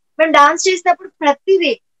ఉంటాం. మేము డాన్స్ చేసినప్పుడు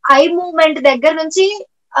ప్రతిదీ, ఐ మూవ్మెంట్ దగ్గర నుంచి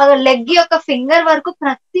లెగ్ యొక్క ఫింగర్ వరకు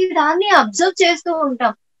ప్రతి దాన్ని అబ్జర్వ్ చేస్తూ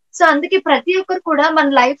ఉంటాం. సో అందుకే ప్రతి ఒక్కరు కూడా మన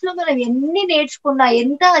లైఫ్ లో మనం ఎన్ని నేర్చుకున్నా,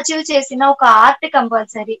 ఎంత అచీవ్ చేసినా ఒక art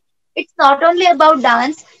compulsory. It's not only about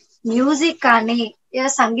dance, music కానీ,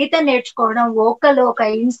 సంగీతం నేర్చుకోవడం, వోకల్, ఒక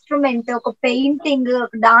ఇన్స్ట్రుమెంట్, ఒక పెయింటింగ్,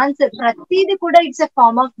 ఒక డాన్స్, ప్రతిది కూడా it's a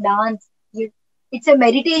form of dance. It's a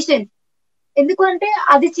meditation. ఎందుకంటే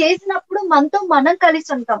అది చేసినప్పుడు మనతో మనం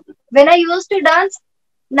కలిసి ఉంటాం. When I use to dance,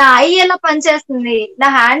 నా ఐ ఎలా పనిచేస్తుంది, నా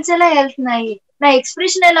హ్యాండ్స్ ఎలా వెళ్తున్నాయి, నా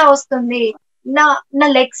ఎక్స్ప్రెషన్ ఎలా వస్తుంది, నా నా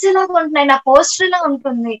లెగ్స్ ఎలా ఉంటున్నాయి, నా పోస్టర్ ఎలా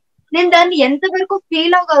ఉంటుంది, నేను దాన్ని ఎంతవరకు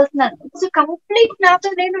ఫీల్ అవ్వగలుగుతున్నాను. సో కంప్లీట్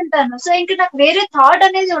నాతో నేను ఉంటాను. సో ఇంకా నాకు వేరే థాట్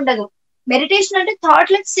అనేది ఉండదు. మెడిటేషన్ అంటే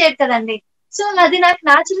థాట్ లెస్ స్టేట్ కదండి. సో అది నాకు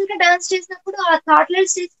న్యాచురల్ గా డాన్స్ చేసినప్పుడు ఆ థాట్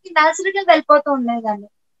లెస్ స్టేట్ కి న్యాచురల్ గా వెళ్ళిపోతూ ఉండేదాన్ని.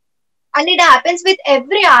 And it happens with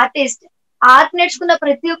every artist. Art నేర్చుకున్న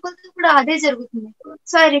ప్రతి ఒక్కరితో కూడా అదే జరుగుతుంది.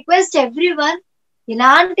 So I request every one,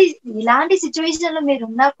 ఇలాంటి సిచ్యువేషన్ లో మీరు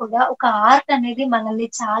ఉన్నా కూడా ఒక ఆర్ట్ అనేది మనల్ని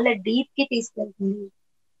చాలా డీప్ కి తీసుకెళ్తుంది.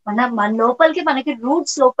 మన లోపలికి, మనకి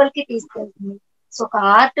రూట్స్ లోపలికి తీసుకెళ్తుంది. సో ఒక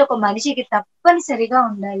ఆర్ట్ ఒక మనిషికి తప్పనిసరిగా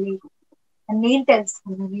ఉండాలి అని నేను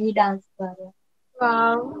తెలుసుకున్నాను ఈ డాన్స్ ద్వారా.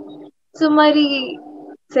 సో మరి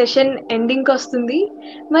సెషన్ ఎండింగ్ కి వస్తుంది.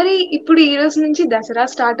 మరి ఇప్పుడు ఈ రోజు నుంచి దసరా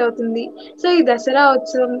స్టార్ట్ అవుతుంది. సో ఈ దసరా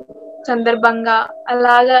ఉత్సవం సందర్భంగా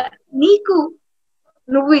అలాగా నీకు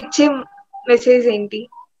నువ్వు ఇచ్చే మెసేజ్ ఏంటి?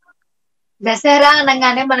 దసరా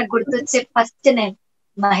అనగానే మనకు గుర్తొచ్చే ఫస్ట్ నేను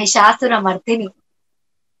మహిషాసుర మర్దిని.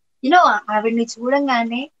 ఆవిడ్ని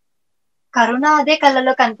చూడంగానే కరుణ అదే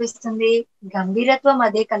కళ్ళలో కనిపిస్తుంది, గంభీరత్వం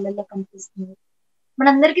అదే కళ్ళలో కనిపిస్తుంది.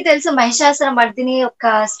 మనందరికీ తెలుసు మహిషాసుర మర్దిని యొక్క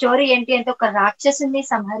స్టోరీ ఏంటి అంటే, ఒక రాక్షసుని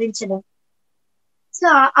సంహరించడం. సో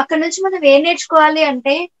అక్కడ నుంచి మనం ఏం నేర్చుకోవాలి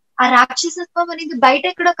అంటే, ఆ రాక్షసత్వం అనేది బయట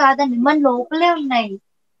ఎక్కడో కాదండి, మన లోపలే ఉన్నాయి.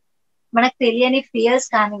 మనకు తెలియని ఫియర్స్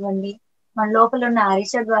కానివ్వండి, మన లోపల ఉన్న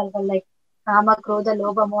అరిషద్వాల వల్ల, కామ క్రోధ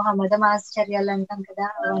లోభ మోహ మదమాశ్చర్యాలు అంటాం కదా,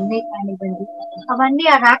 అవన్నీ కానివ్వండి, అవన్నీ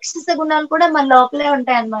ఆ రాక్షస గుణాలు కూడా మన లోపలే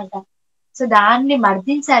ఉంటాయి అన్నమాట. సో దాన్ని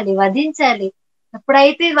మర్దించాలి, వధించాలి.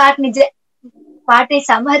 ఎప్పుడైతే వాటిని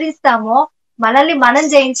సంహరిస్తామో మనల్ని మనం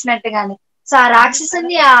జయించినట్టుగానే. సో ఆ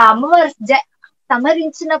రాక్షసుని ఆ అమ్మవారు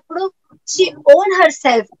సంహరించినప్పుడు she own her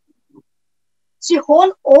self, she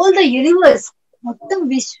own all the universe, మొత్తం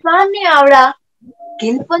విశ్వాన్ని ఆవిడ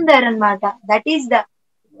గెలుపొందారనమాట. దట్ ఈస్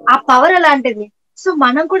ఆ పవర్ అలాంటిది. సో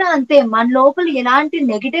మనం కూడా అంతే, మన లోపల ఎలాంటి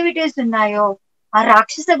నెగటివిటీస్ ఉన్నాయో, ఆ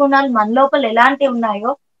రాక్షస గుణాలు మన లోపల ఎలాంటి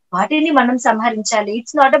ఉన్నాయో వాటిని మనం సంహరించాలి.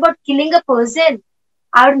 It's not about killing a person.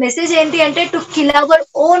 ఆవిడ మెసేజ్ ఏంటి అంటే, to kill our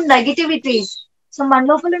own negativities. So మన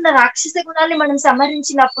లోపల ఉన్న రాక్షస గుణాన్ని మనం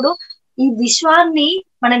సంహరించినప్పుడు ఈ విశ్వాన్ని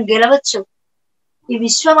మనం గెలవచ్చు. ఈ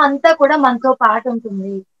విశ్వం అంతా కూడా మనతో పాటు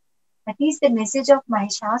ఉంటుంది. That is the message of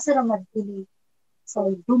Mahishasura Mardini. So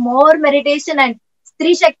do more meditation. And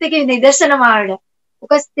స్త్రీ శక్తికి నిదర్శనం ఆవిడ.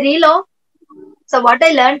 ఒక స్త్రీలో, so what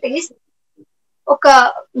I learn is, ఒక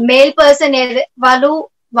మేల్ పర్సన్ వాళ్ళు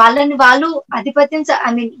వాళ్ళని వాళ్ళు ఆధిపత్యం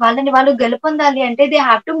ఐ మీన్ వాళ్ళని వాళ్ళు గెలుపొందాలి అంటే they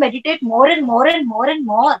have to meditate more and more and more and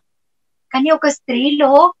more. కానీ ఒక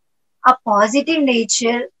స్త్రీలో ఆ పాజిటివ్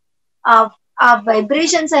నేచర్, ఆ ఆ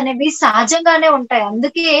వైబ్రేషన్స్ అనేవి సహజంగానే ఉంటాయి.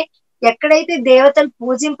 అందుకే ఎక్కడైతే దేవతలు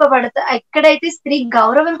ఎక్కడైతే స్త్రీ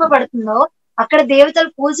గౌరవింపబడుతుందో అక్కడ దేవతలు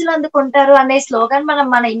పూజలు అందుకుంటారు అనే స్లోగన్ మనం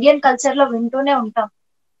మన ఇండియన్ కల్చర్ లో వింటూనే ఉంటాం.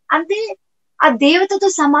 అంటే ఆ దేవతతో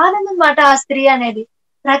సమానం అన్నమాట ఆ స్త్రీ అనేది.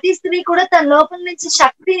 ప్రతి స్త్రీ కూడా తన లోపల నుంచి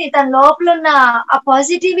శక్తిని, తన లోపల ఉన్న ఆ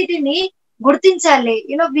పాజిటివిటీని గుర్తించాలి.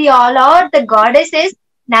 We all are the goddesses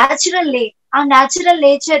naturally. ఆ న్యాచురల్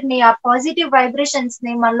నేచర్ ని, ఆ పాజిటివ్ వైబ్రేషన్స్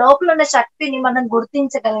ని, మన లోపల ఉన్న శక్తిని మనం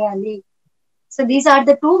గుర్తించగలగాలి. So these are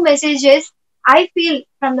the two messages I feel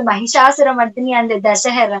from the Mahishasura Mardini and the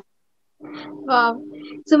Dasahara.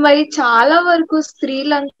 So మరి చాలా వరకు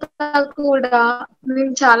స్త్రీలంతా కూడా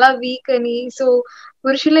మేము చాలా వీక్ అని, సో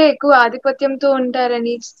పురుషులే ఎక్కువ ఆధిపత్యంతో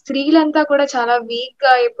ఉంటారని, స్త్రీలంతా కూడా చాలా వీక్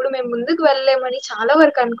గా ఎప్పుడు మేము ముందుకు వెళ్ళలేమని చాలా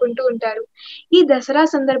వరకు అనుకుంటూ ఉంటారు. ఈ దసరా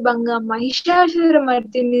సందర్భంగా మహిషాసుర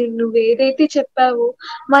మర్దిని నువ్వు ఏదైతే చెప్పావో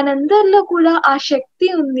మనందరిలో కూడా ఆ శక్తి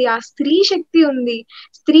ఉంది, ఆ స్త్రీ శక్తి ఉంది.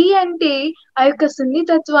 స్త్రీ అంటే ఆ యొక్క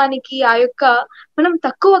సున్నితత్వానికి, ఆ యొక్క మనం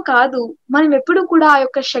తక్కువ కాదు, మనం ఎప్పుడు కూడా ఆ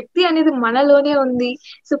యొక్క శక్తి అనేది మనలోనే ఉంది.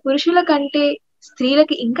 సో పురుషుల కంటే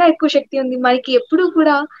స్త్రీలకి ఇంకా ఎక్కువ శక్తి ఉంది. మనకి ఎప్పుడు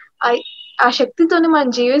కూడా ఆ ఆ శక్తితోనే మనం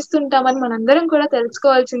జీవిస్తుంటామని మనందరం కూడా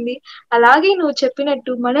తెలుసుకోవాల్సింది. అలాగే నువ్వు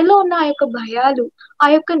చెప్పినట్టు మనలో ఉన్న ఆ యొక్క భయాలు, ఆ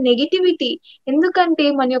యొక్క నెగిటివిటీ, ఎందుకంటే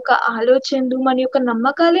మన యొక్క ఆలోచనలు, మన యొక్క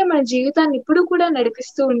నమ్మకాలే మన జీవితాన్ని ఇప్పుడు కూడా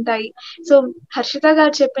నడిపిస్తూ ఉంటాయి. సో హర్షిత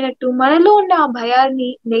గారు చెప్పినట్టు మనలో ఉన్న ఆ భయాన్ని,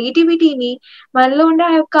 నెగిటివిటీని, మనలో ఉన్న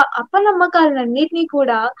ఆ యొక్క అపనమ్మకాలన్నిటినీ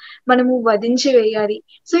కూడా మనము వధించి వేయాలి.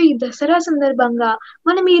 సో ఈ దసరా సందర్భంగా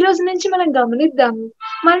మనం ఈ రోజు నుంచి మనం గమనిద్దాము,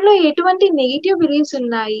 మనలో ఎటువంటి నెగిటివ్ బిలీఫ్స్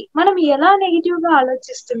ఉన్నాయి, మనం ఎలా నెగిటివ్ గా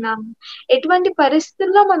ఆలోచిస్తున్నాము, ఎటువంటి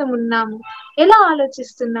పరిస్థితుల్లో మనం ఉన్నాము, ఎలా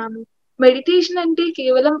ఆలోచిస్తున్నాము. మెడిటేషన్ అంటే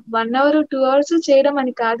కేవలం 1 hour 2 hours చేయడం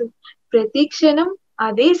అని కాదు, ప్రతి క్షణం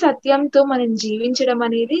అదే సత్యంతో మనం జీవించడం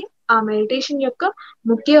అనేది ఆ మెడిటేషన్ యొక్క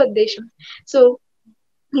ముఖ్య ఉద్దేశం. సో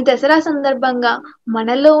ఈ దసరా సందర్భంగా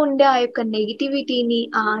మనలో ఉండే ఆ యొక్క నెగిటివిటీని,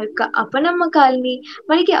 ఆ యొక్క అపనమ్మకాల్ని,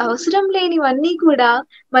 మనకి అవసరం లేనివన్నీ కూడా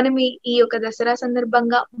మనం ఈ యొక్క దసరా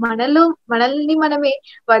సందర్భంగా మనల్ని మనమే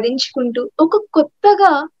వధించుకుంటూ ఒక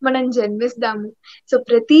కొత్తగా మనం జన్మిస్తాము. సో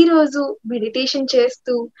ప్రతిరోజు మెడిటేషన్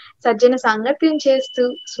చేస్తూ, సజ్జన సాంగత్యం చేస్తూ,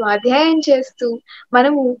 స్వాధ్యాయం చేస్తూ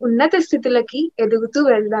మనము ఉన్నత స్థితులకి ఎదుగుతూ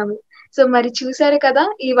వెళ్దాము. సో మరి చూశారు కదా,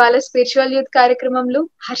 ఇవాళ స్పిరిచువల్ యూత్ కార్యక్రమంలో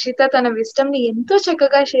హర్షిత తన విస్టమ్ ని ఎంతో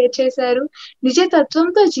చక్కగా షేర్ చేశారు. నిజ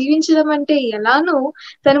తత్వంతో జీవించడం అంటే ఎలానో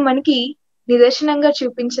తను మనకి నిదర్శనంగా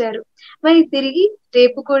చూపించారు. మరి తిరిగి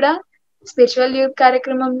రేపు కూడా స్పిరిచువల్ యూత్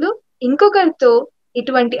కార్యక్రమంలో ఇంకొకరితో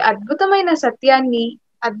ఇటువంటి అద్భుతమైన సత్యాన్ని,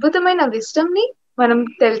 అద్భుతమైన విస్టమ్ ని మనం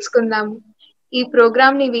తెలుసుకుందాము. ఈ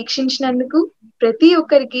ప్రోగ్రామ్ ని వీక్షించినందుకు ప్రతి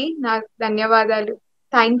ఒక్కరికి నా ధన్యవాదాలు.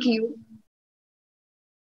 Thank you.